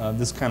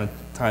 This kind of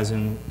ties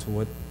into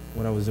what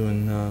I was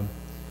doing the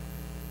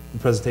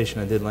presentation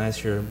I did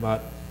last year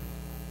about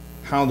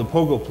how the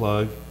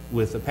Pogoplug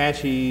with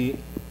Apache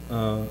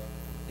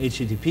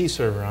HTTP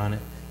server on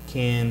it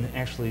can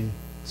actually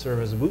serve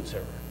as a boot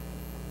server.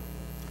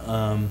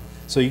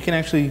 So you can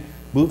actually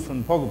boot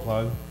from the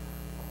Pogoplug,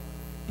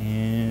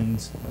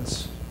 and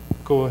let's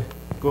go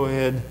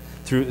ahead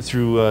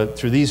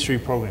through these three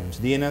programs: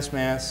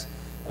 DNSMass,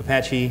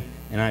 Apache,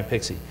 and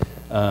iPXE.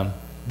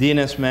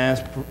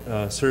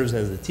 DNSMass serves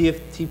as the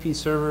TFTP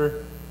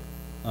server,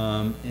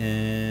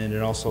 and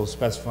it also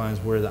specifies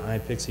where the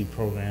iPXE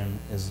program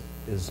is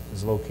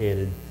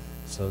located,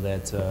 so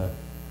that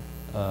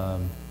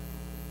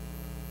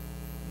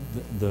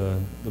the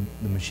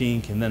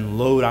machine can then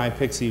load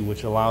iPXE,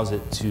 which allows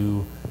it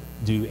to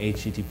do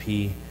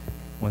HTTP.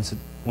 Once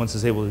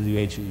it's able to do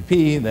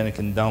HTTP, then it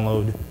can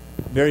download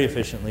very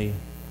efficiently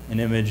an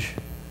image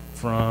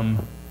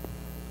from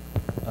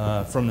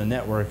the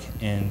network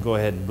and go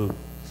ahead and boot.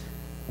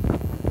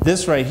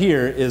 This right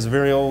here is a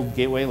very old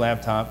Gateway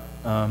laptop,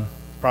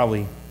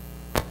 probably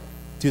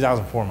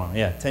 2004 model.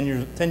 Yeah, 10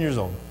 years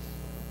old.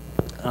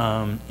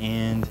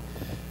 And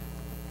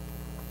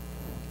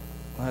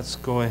let's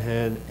go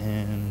ahead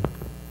and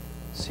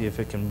see if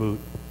it can boot.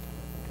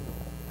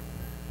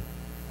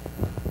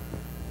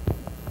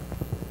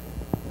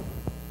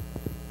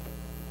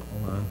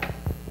 Hold on.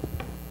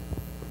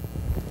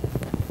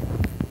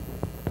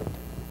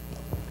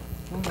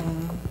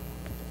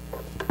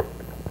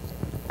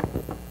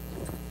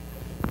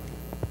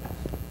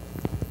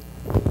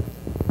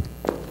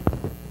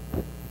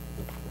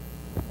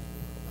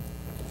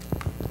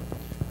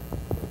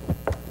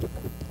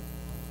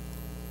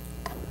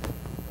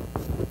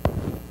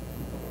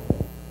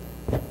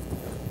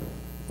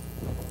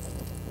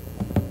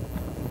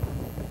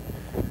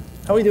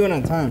 How are we doing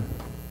on time?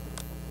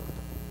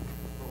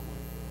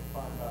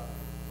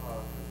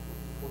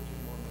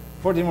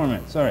 14 more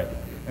minutes. All right.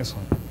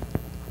 Excellent.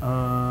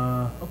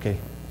 Okay.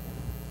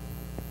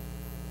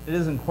 It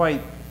isn't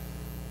quite.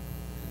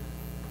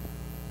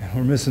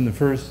 We're missing the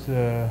first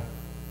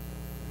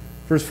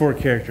 4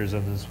 characters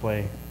of the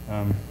display,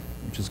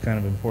 which is kind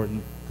of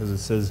important because it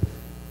says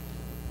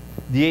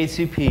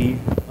DHCP.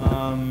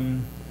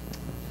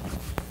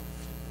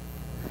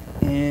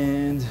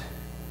 And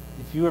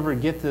if you ever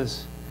get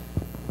this,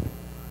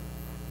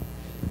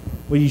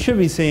 what you should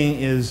be seeing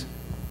is,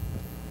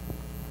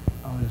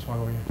 I'll just walk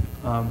over here.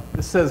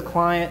 This says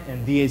client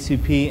and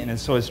DHCP, and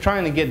so it's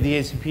trying to get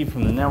DHCP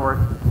from the network.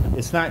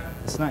 It's not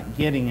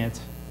getting it.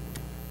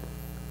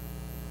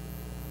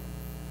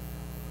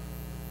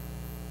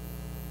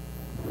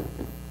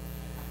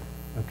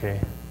 Okay,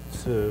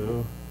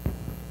 so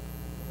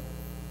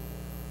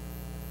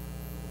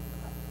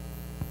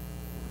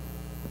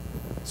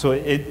so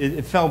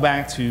it fell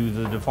back to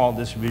the default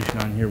distribution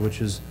on here,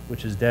 which is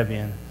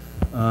Debian.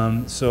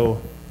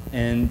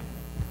 And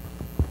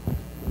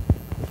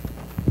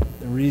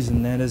the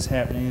reason that is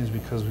happening is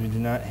because we do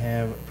not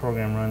have a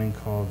program running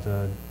called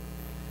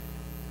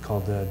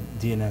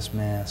DNS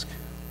mask.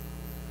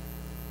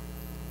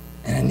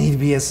 And I need to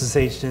be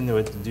SSH'd into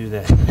it to do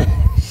that.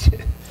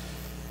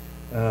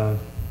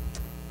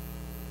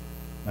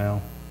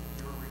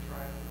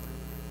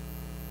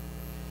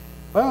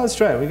 Well, let's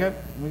try it.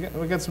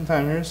 We got some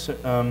time here. So,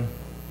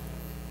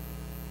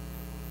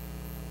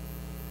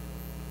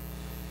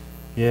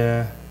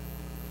 yeah.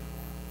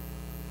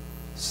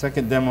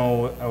 Second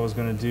demo I was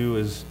going to do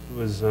was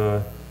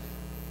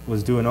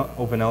do an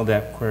open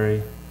LDAP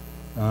query.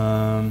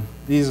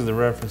 These are the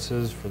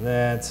references for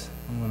that.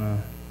 I'm going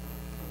to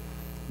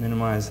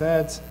minimize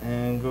that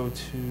and go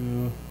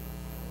to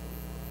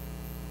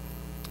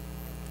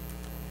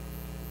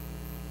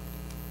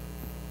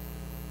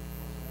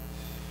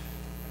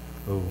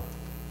oh.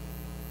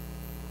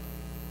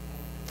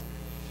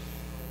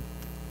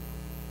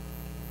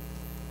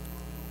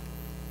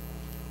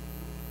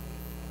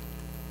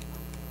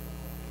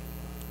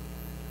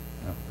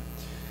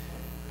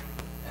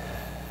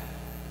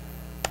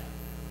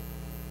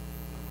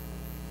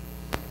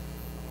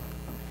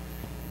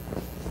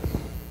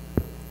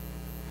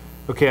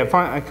 Okay,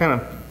 I kind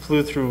of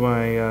flew through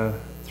my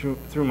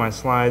through my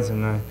slides,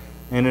 and I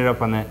ended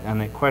up on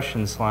that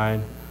question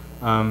slide.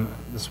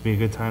 This would be a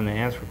good time to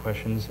answer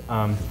questions.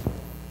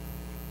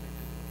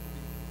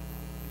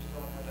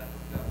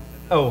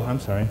 Oh, I'm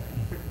sorry.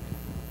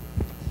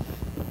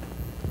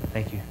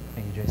 Thank you,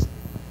 Jason.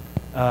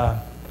 I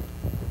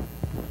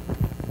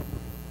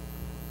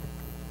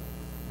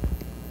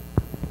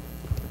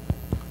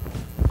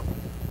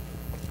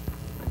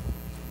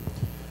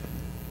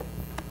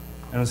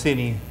don't see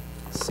any.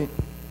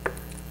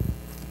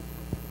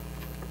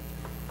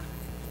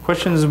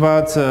 Questions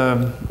about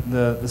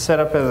the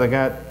setup as I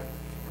got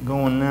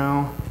going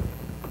now?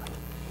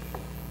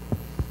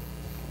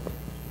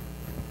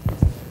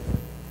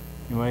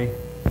 Anybody?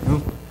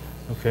 No?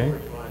 Okay.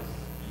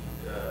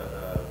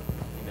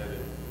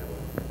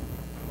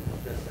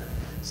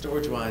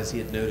 Storage-wise, he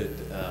had noted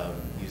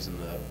using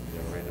the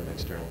random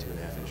external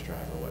 2.5-inch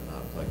drive or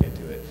whatnot plugged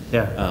into it.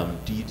 Yeah.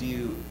 Do you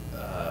do?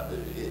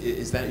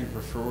 Is that your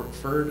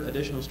preferred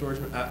additional storage?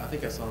 I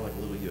think I saw like a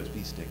little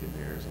USB stick in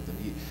there or something.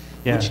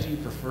 Yeah. Which do you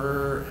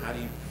prefer? How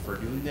do you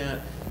prefer doing that?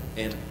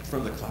 And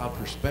from the cloud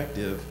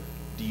perspective,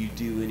 do you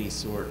do any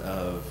sort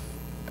of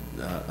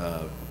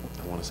I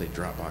want to say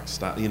Dropbox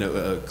style,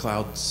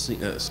 cloud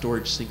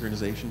storage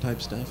synchronization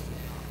type stuff?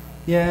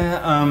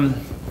 Yeah.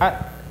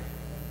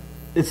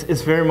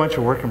 It's very much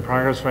a work in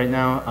progress right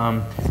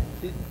now.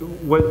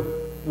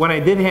 What I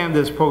did have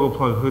this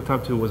Pogoplug hooked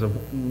up to was a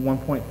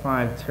 1.5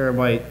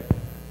 terabyte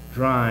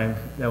drive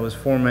that was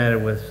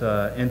formatted with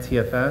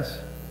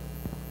NTFS.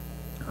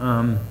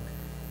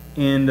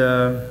 And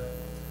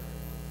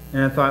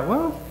I thought,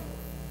 well,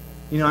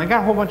 I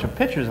got a whole bunch of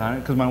pictures on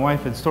it because my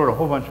wife had stored a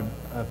whole bunch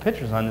of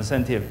pictures on this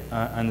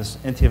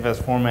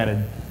NTFS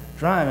formatted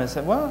drive. And I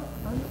said, well,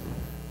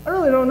 I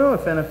really don't know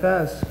if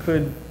NFS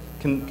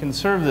can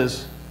serve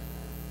this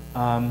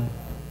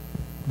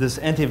this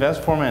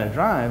NTFS formatted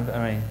drive.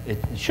 I mean, it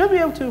should be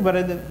able to, but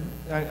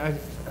I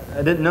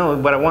didn't know,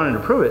 but I wanted to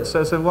prove it.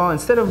 So I said, well,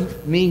 instead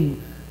of me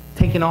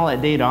taking all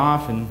that data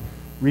off and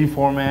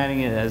reformatting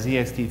it as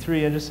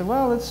ext3, I just said,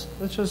 well, let's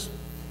just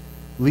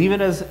leave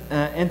it as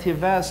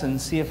NTFS and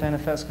see if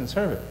NFS can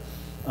serve it.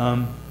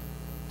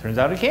 Turns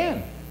out it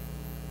can.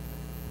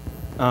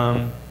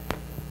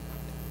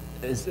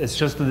 It's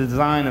just the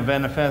design of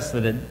NFS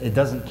that it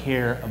doesn't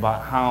care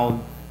about how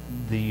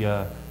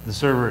the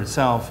server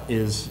itself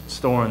is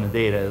storing the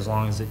data as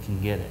long as it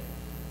can get it,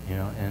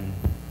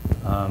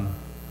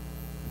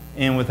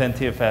 and with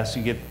NTFS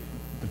you get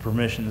the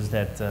permissions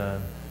that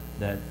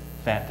that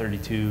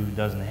FAT32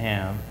 doesn't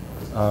have.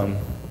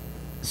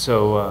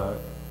 So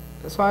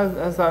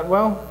I thought,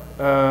 well,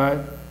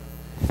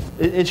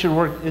 it should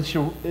work. It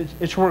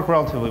should work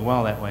relatively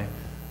well that way.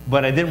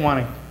 But I didn't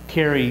want to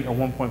carry a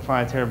 1.5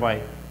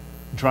 terabyte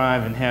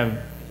drive and have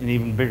an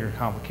even bigger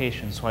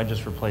complication, so I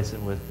just replaced it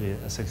with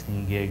a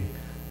 16 gig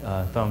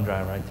thumb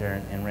drive right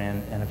there and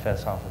ran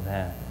NFS off of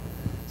that.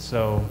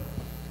 So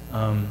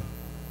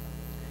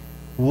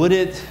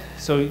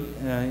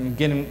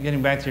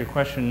getting back to your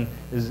question,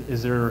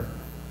 is there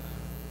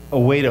a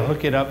way to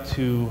hook it up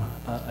to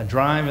a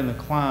drive in the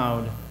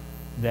cloud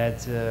that,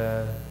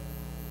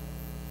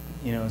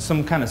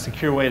 some kind of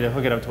secure way to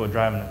hook it up to a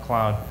drive in the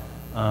cloud?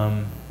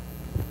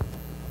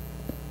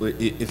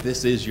 If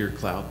this is your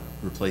cloud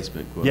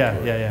replacement, quote,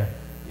 yeah.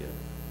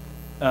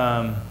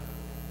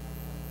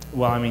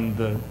 Well, I mean,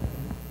 the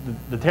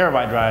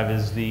terabyte drive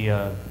is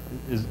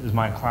is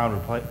my cloud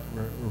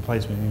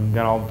replacement. We've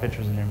got all the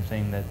pictures and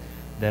everything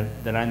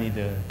that I need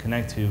to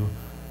connect to,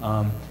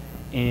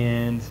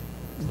 and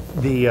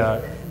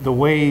the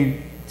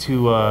way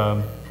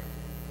to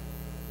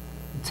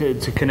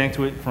connect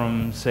to it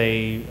from,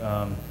 say,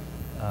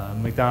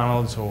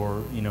 McDonald's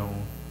or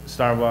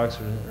Starbucks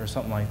or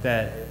something like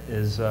that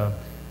is a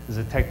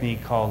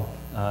technique called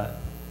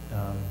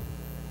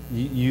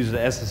you use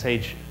the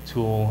SSH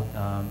tool,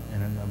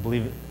 and I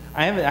believe it,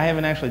 I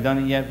haven't actually done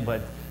it yet,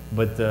 but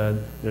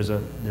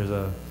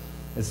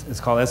it's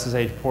called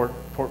SSH port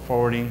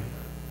forwarding,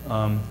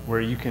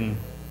 where you can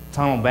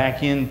tunnel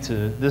back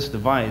into this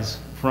device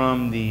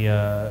from the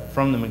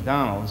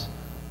McDonald's,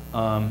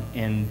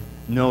 and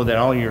know that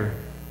all your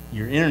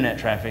internet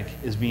traffic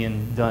is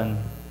being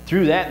done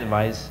through that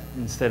device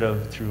instead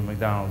of through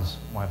McDonald's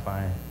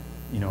Wi-Fi,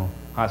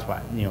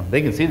 hotspot.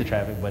 They can see the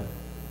traffic, but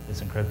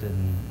it's encrypted,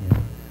 and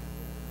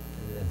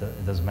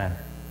it doesn't matter.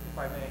 If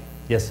I may.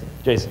 Yes,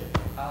 Jason,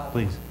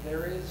 please.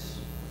 There is,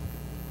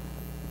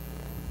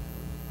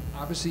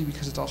 obviously,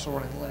 because it's also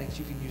running Linux,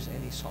 you can use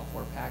any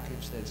software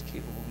package that is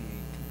capable of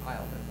being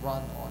compiled and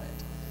run on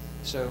it.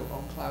 So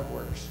OwnCloud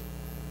works.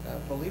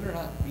 Believe it or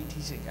not,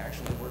 BTSync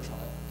actually works on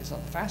it. It's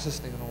not the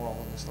fastest thing in the world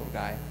on this little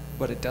guy,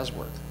 but it does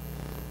work.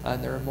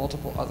 And there are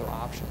multiple other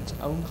options.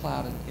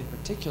 OwnCloud in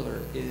particular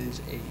is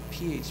a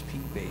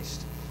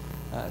PHP-based,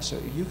 so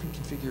you can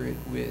configure it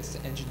with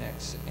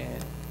Nginx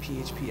and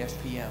PHP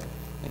FPM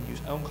and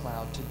use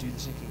OwnCloud to do the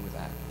syncing with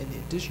that. In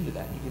addition to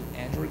that, you get an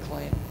Android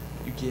client,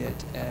 you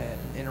get an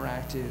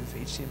interactive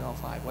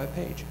HTML5 web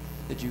page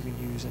that you can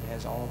use, and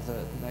has all of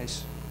the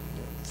nice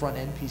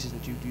front-end pieces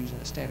that you'd use in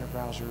a standard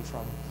browser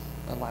from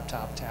a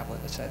laptop,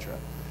 tablet, etc.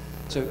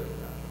 So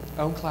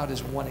OwnCloud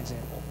is one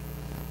example.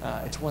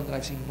 It's one that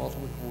I've seen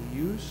multiple people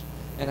use,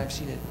 and I've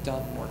seen it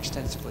done more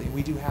extensively.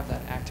 We do have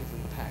that actively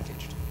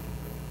packaged.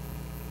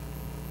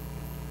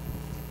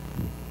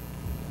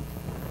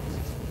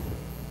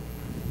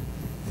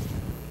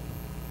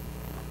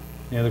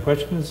 Any other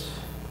questions?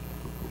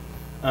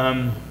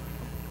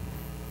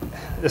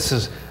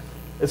 It's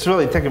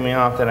really ticking me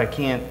off that I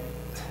can't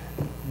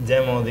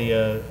demo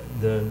the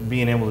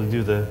being able to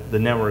do the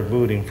network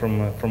booting from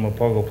a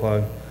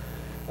Pogoplug.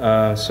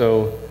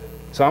 So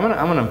I'm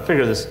gonna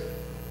figure this.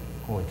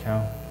 Holy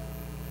cow!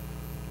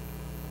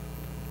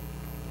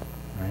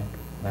 All right,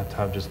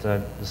 laptop just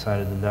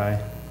decided to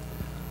die.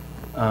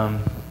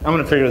 I'm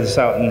gonna figure this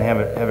out and have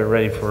it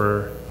ready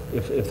for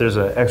if there's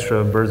an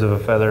extra birds of a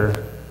feather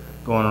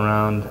going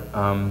around.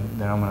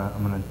 Then I'm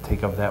gonna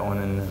take up that one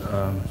and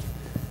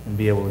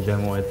be able to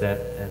demo it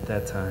at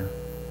that time.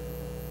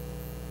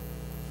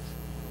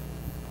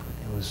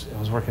 It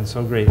was working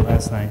so great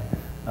last night,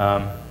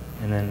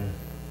 and then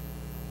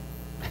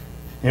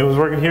it was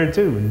working here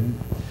too.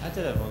 I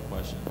did have one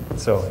question.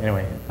 So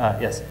anyway,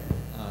 yes.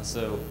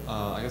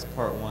 I guess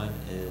part one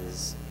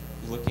is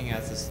looking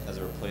at this as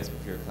a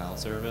replacement for your cloud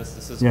service.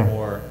 This is Yeah.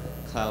 more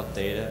cloud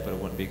data, but it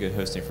wouldn't be good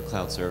hosting for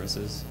cloud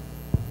services.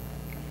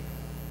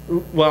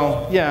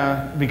 Well,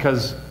 yeah,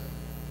 because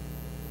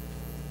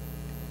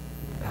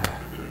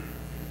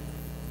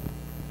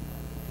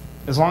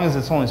as long as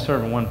it's only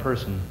serving one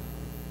person,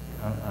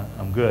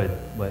 I'm good.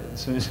 But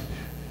as soon as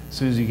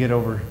you get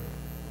over,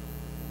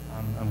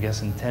 I'm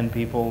guessing 10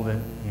 people,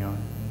 then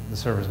the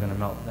server's going to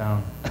melt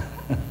down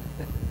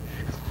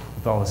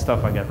with all the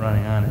stuff I got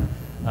running on it.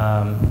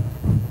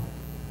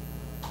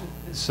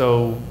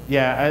 So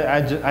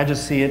yeah, I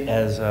just see it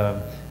as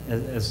a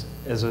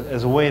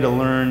way to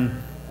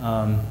learn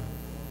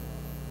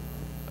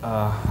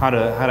how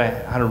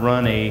to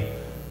run a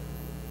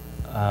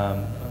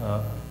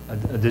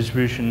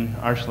distribution,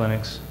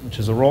 Archlinux, which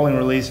is a rolling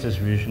release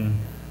distribution,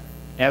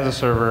 as a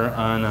server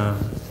on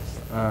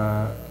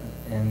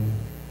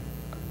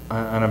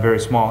a very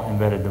small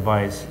embedded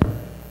device.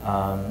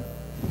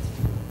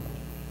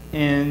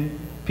 And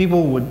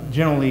people would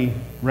generally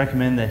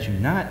recommend that you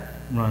not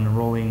run a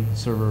rolling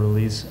server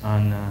release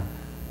on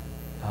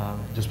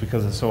just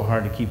because it's so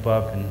hard to keep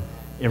up, and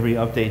every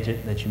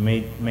update that you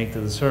make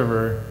to the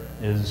server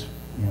is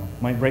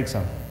might break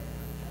something.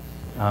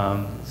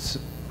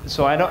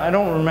 So I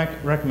don't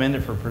recommend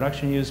it for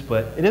production use,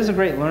 but it is a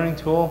great learning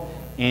tool,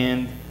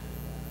 and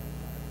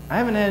I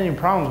haven't had any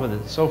problems with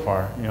it so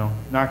far.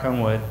 Knock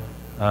on wood.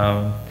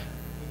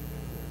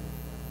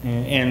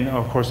 And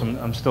of course,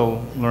 I'm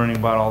still learning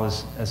about all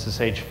this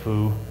SSH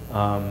foo.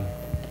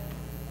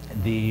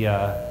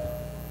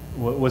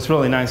 What's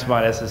really nice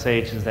about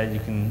SSH is that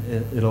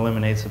it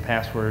eliminates the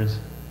passwords.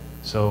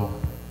 So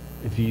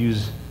if you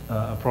use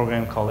a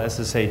program called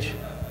SSH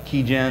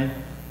Keygen,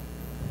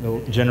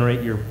 it'll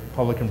generate your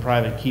public and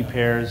private key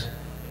pairs.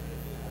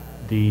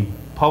 The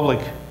public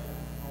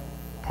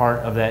part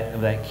of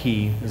that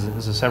key is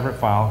a separate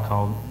file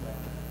called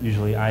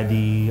usually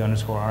id_rsa.pub.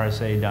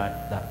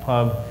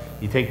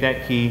 You take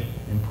that key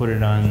and put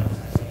it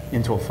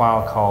into a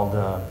file called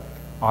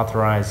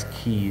authorized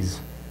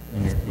keys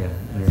in your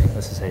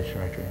SSH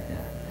directory.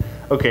 Yeah.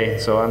 Okay,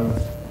 so I'm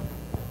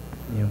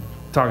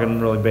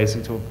talking really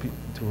basic to a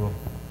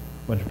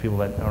bunch of people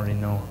that already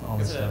know all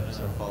this stuff.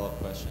 Just a follow-up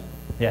question.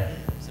 Yeah.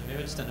 So maybe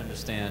I just didn't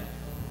understand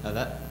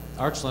that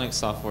Arch Linux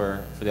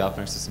software for the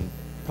operating system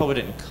probably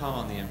didn't come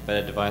on the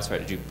embedded device,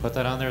 right? Did you put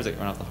that on there? Is it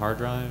run off the hard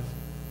drive?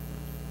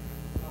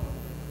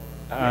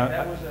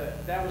 That was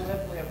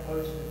definitely a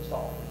post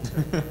install.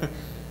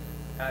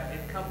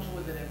 It comes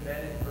with an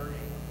embedded version.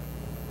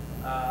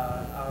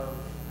 of,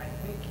 I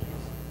think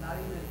it's not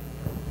even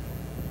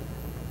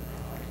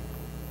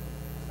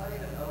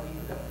OE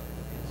built.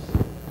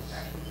 It's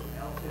actually from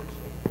L2.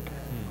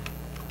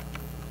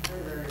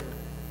 Very, very.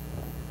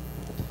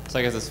 So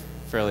I guess it's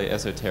fairly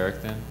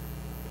esoteric then.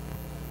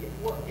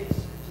 Well, it's a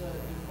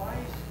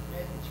device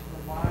meant to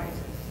provide a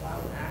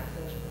cloud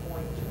access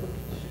point to the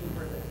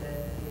consumer that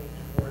then needs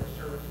for a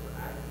service for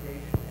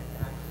aggregation and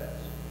access.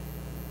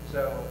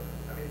 So,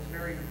 I mean, it's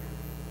very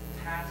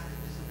task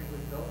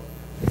specifically built.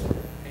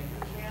 And you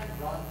can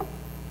run,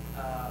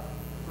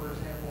 for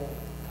example,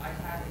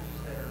 iPackages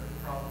that are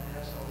from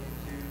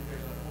SLE2.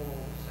 There's a whole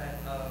set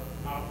of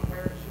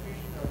software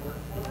distribution that work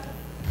for that.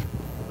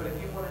 But if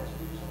you wanted to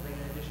do something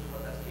in addition to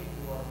what that's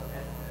capable of,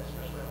 and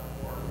especially on a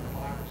more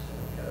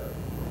collaborative code,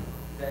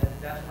 then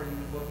that's where you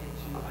would look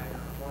into either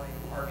running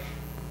Arch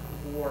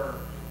or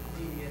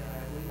Debian.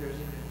 I believe there's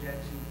even a Gen 2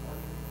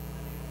 plugin.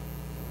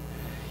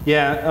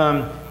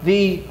 Yeah,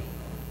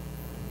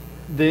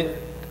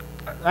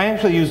 I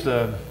actually used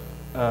a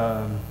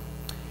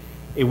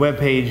web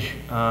page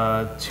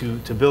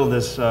to build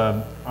this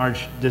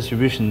Arch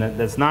distribution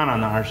that's not on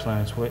the Arch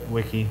Linux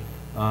wiki.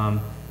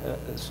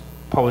 It's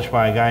published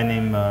by a guy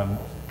named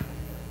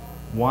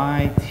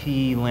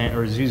YTLan,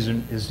 or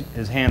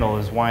his handle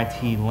is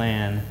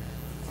YTLan.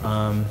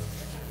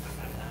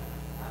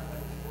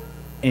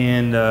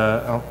 And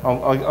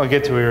I'll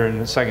get to it here in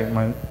a second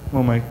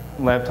when my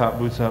laptop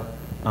boots up.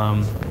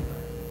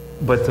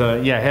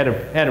 Yeah, had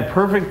a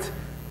perfect.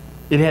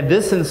 It had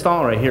this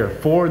install right here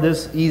for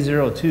this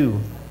E02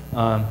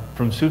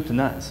 from soup to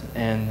nuts,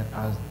 and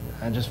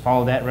I just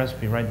followed that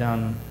recipe right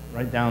down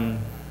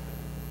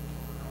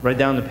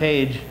the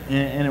page,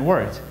 and it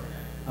worked.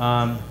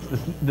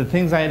 The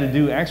things I had to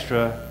do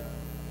extra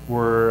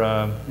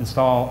were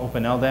install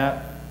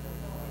OpenLDAP.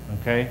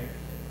 Okay,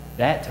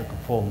 that took a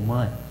full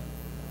month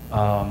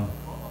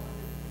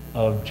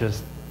of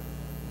just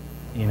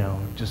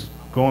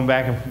going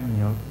back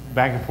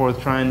and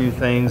forth trying new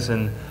things,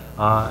 and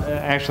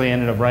actually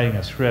ended up writing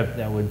a script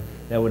that would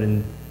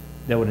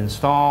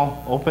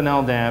install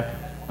OpenLDAP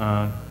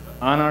on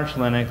Arch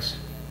Linux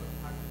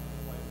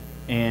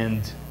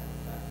and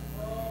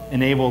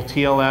enable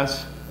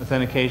TLS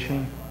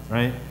authentication,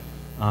 right?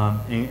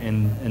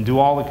 And do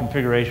all the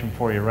configuration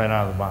for you right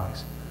out of the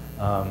box.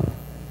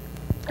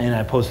 And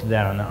I posted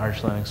that on the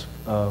Arch Linux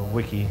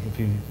wiki. If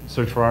you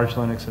search for Arch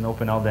Linux and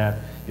OpenLDAP,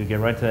 you'll get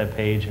right to that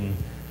page, and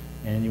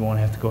you won't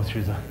have to go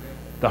through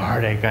the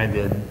heartache I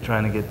did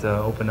trying to get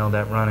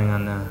OpenLDAP running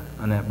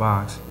on that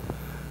box.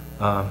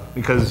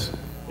 Because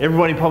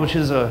everybody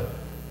publishes a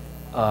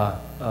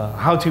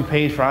how-to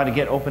page for how to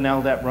get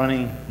OpenLDAP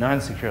running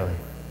non-securely,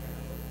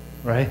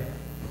 right?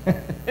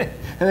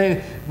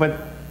 But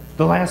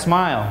the last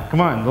mile,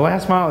 come on, the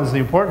last mile is the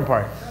important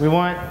part. We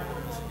want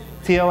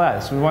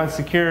TLS, we want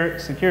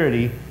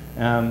security,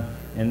 and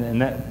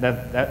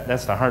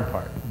that's the hard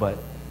part. But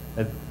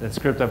that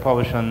script I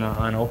published on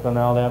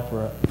OpenLDAP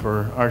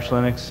for Arch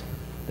Linux,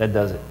 that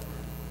does it.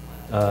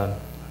 Of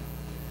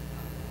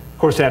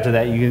course, after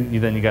that,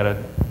 you got to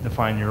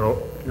define your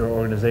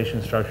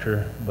organization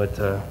structure, but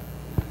at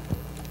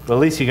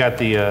least you got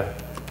the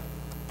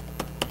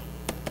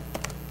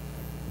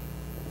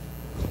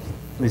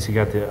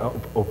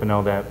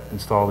OpenLDAP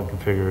installed and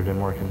configured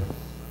and working.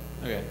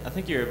 Okay, I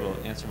think you're able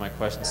to answer my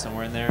question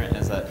somewhere in there,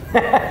 is that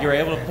you're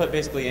able to put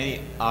basically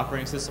any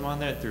operating system on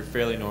there through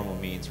fairly normal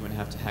means. You wouldn't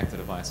have to hack the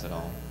device at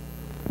all.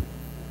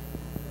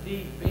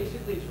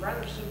 Basically, it's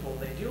rather simple.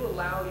 They do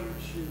allow you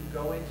to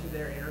go into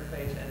their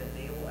interface and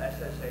enable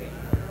SSH.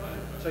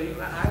 So you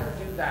can either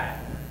do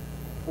that,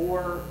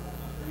 or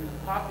you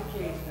pop the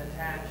case and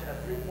attach a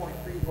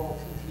 3.3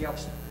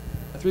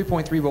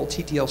 volt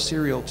TTL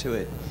serial to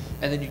it,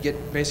 and then you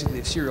get basically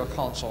a serial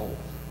console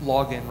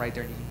login right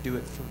there, and you can do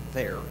it from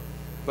there.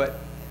 But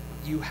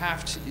you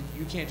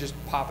can't just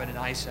pop in an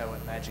ISO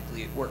and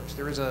magically it works.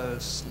 There is a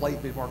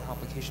slight bit more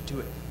complication to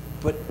it.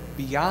 But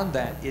beyond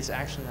that, it's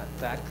actually not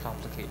that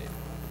complicated.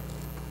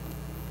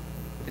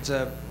 It's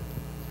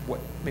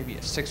maybe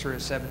a 6 or a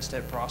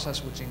 7-step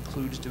process, which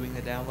includes doing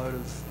the download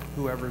of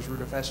whoever's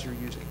rootfs you're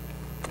using.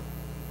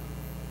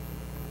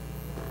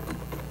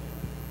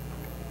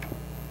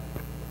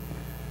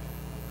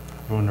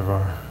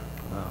 Wunderbar.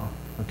 Oh,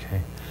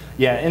 okay.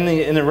 Yeah,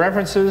 in the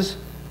references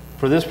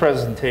for this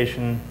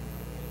presentation,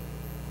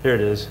 here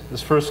it is.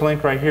 This first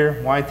link right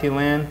here,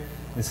 YTLAN,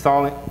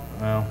 installing,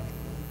 well,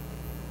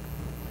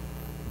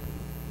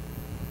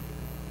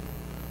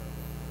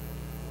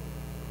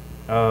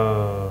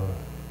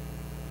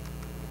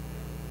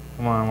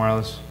 come on,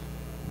 wireless,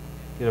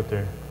 get up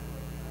there.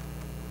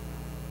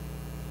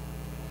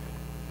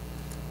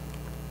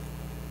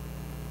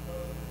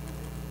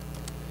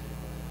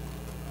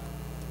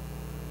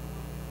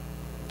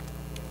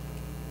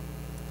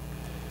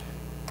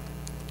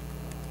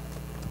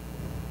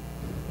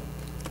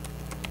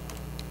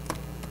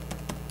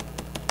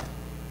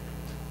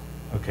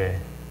 Okay,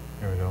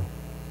 here we go.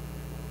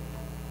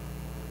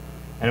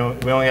 I know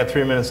we only got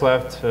 3 minutes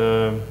left.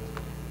 I'm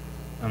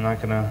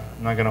not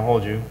gonna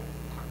hold you.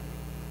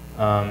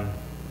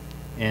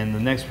 And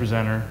the next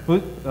presenter, who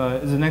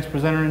is the next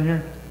presenter in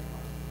here?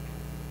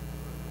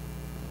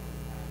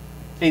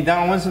 Hey,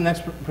 Donald, when's the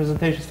next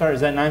presentation start?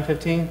 Is that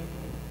 9:15?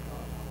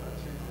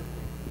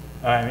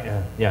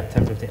 Yeah,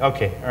 10:15.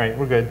 Okay, all right,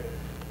 we're good.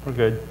 We're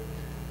good.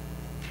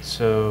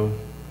 So,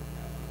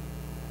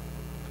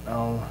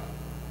 let's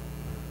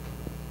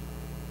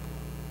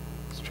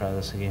try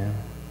this again.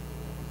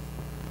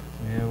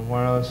 We have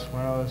wireless, sure,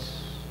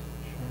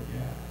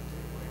 yeah.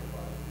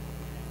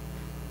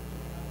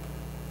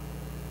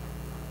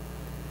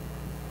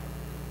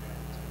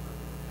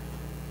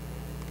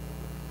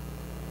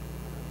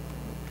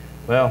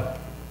 Well,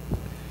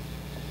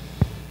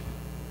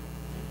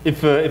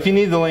 if you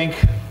need the link,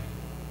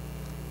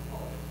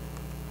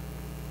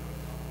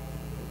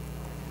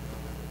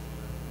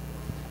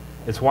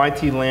 it's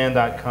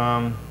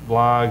ytland.com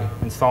blog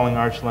installing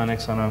Arch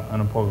Linux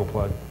on a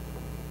Pogoplug.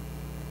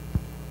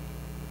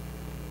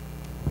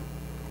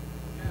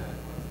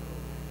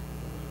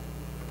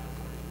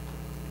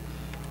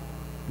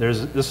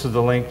 This is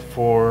the link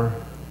for,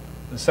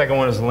 the second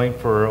one is the link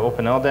for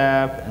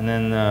OpenLDAP, and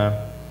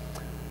then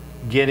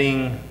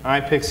getting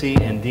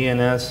iPXE and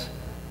DNS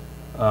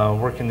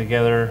working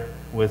together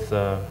with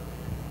the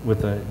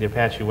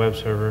Apache web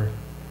server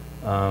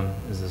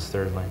is this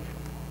third link.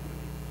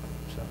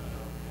 So.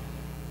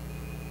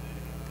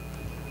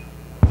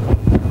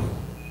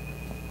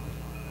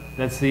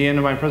 That's the end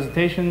of my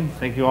presentation.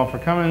 Thank you all for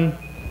coming.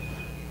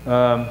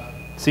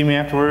 See me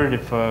afterward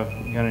if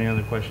you got any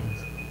other questions.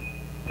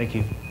 Thank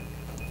you.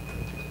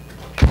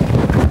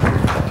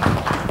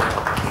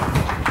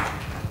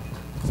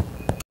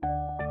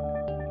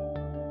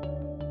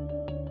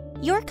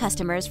 Your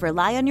customers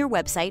rely on your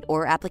website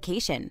or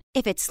application.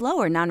 If it's slow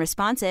or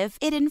non-responsive,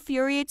 it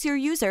infuriates your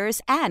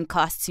users and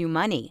costs you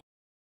money.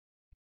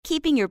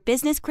 Keeping your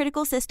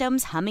business-critical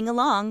systems humming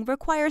along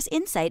requires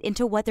insight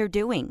into what they're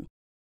doing.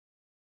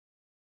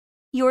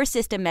 Your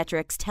system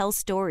metrics tell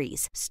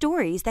stories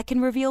that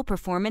can reveal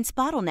performance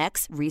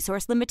bottlenecks,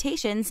 resource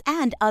limitations,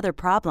 and other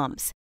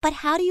problems. But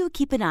how do you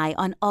keep an eye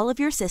on all of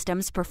your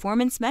system's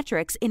performance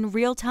metrics in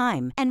real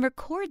time and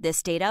record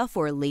this data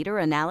for later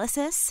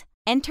analysis?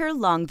 Enter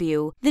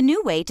Longview, the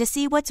new way to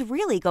see what's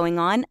really going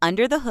on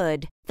under the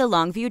hood. The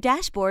Longview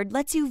dashboard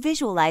lets you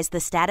visualize the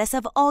status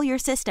of all your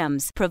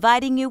systems,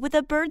 providing you with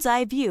a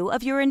bird's-eye view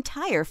of your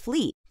entire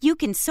fleet. You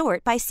can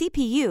sort by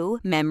CPU,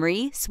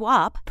 memory,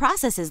 swap,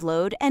 processes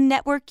load, and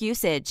network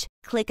usage.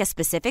 Click a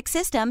specific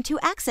system to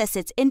access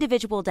its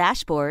individual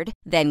dashboard,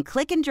 then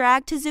click and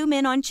drag to zoom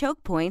in on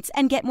choke points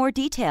and get more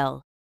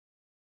detail.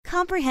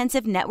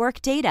 Comprehensive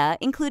network data,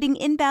 including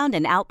inbound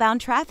and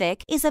outbound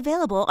traffic, is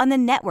available on the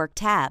Network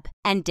tab,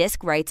 and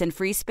disk writes and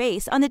free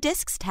space on the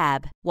Disks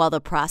tab, while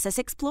the Process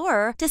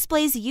Explorer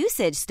displays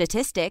usage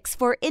statistics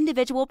for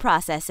individual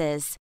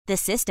processes. The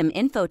System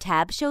Info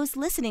tab shows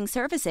listening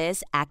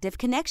services, active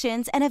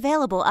connections, and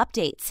available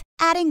updates.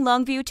 Adding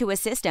Longview to a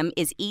system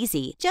is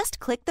easy. Just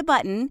click the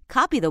button,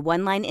 copy the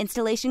one-line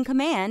installation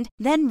command,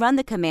 then run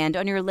the command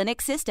on your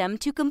Linux system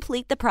to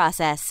complete the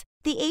process.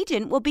 The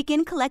agent will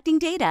begin collecting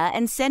data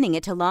and sending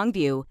it to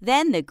Longview.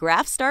 Then the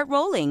graphs start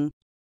rolling.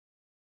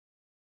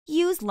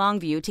 Use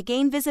Longview to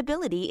gain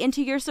visibility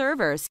into your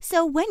servers,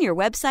 so when your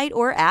website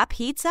or app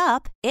heats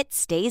up, it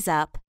stays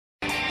up.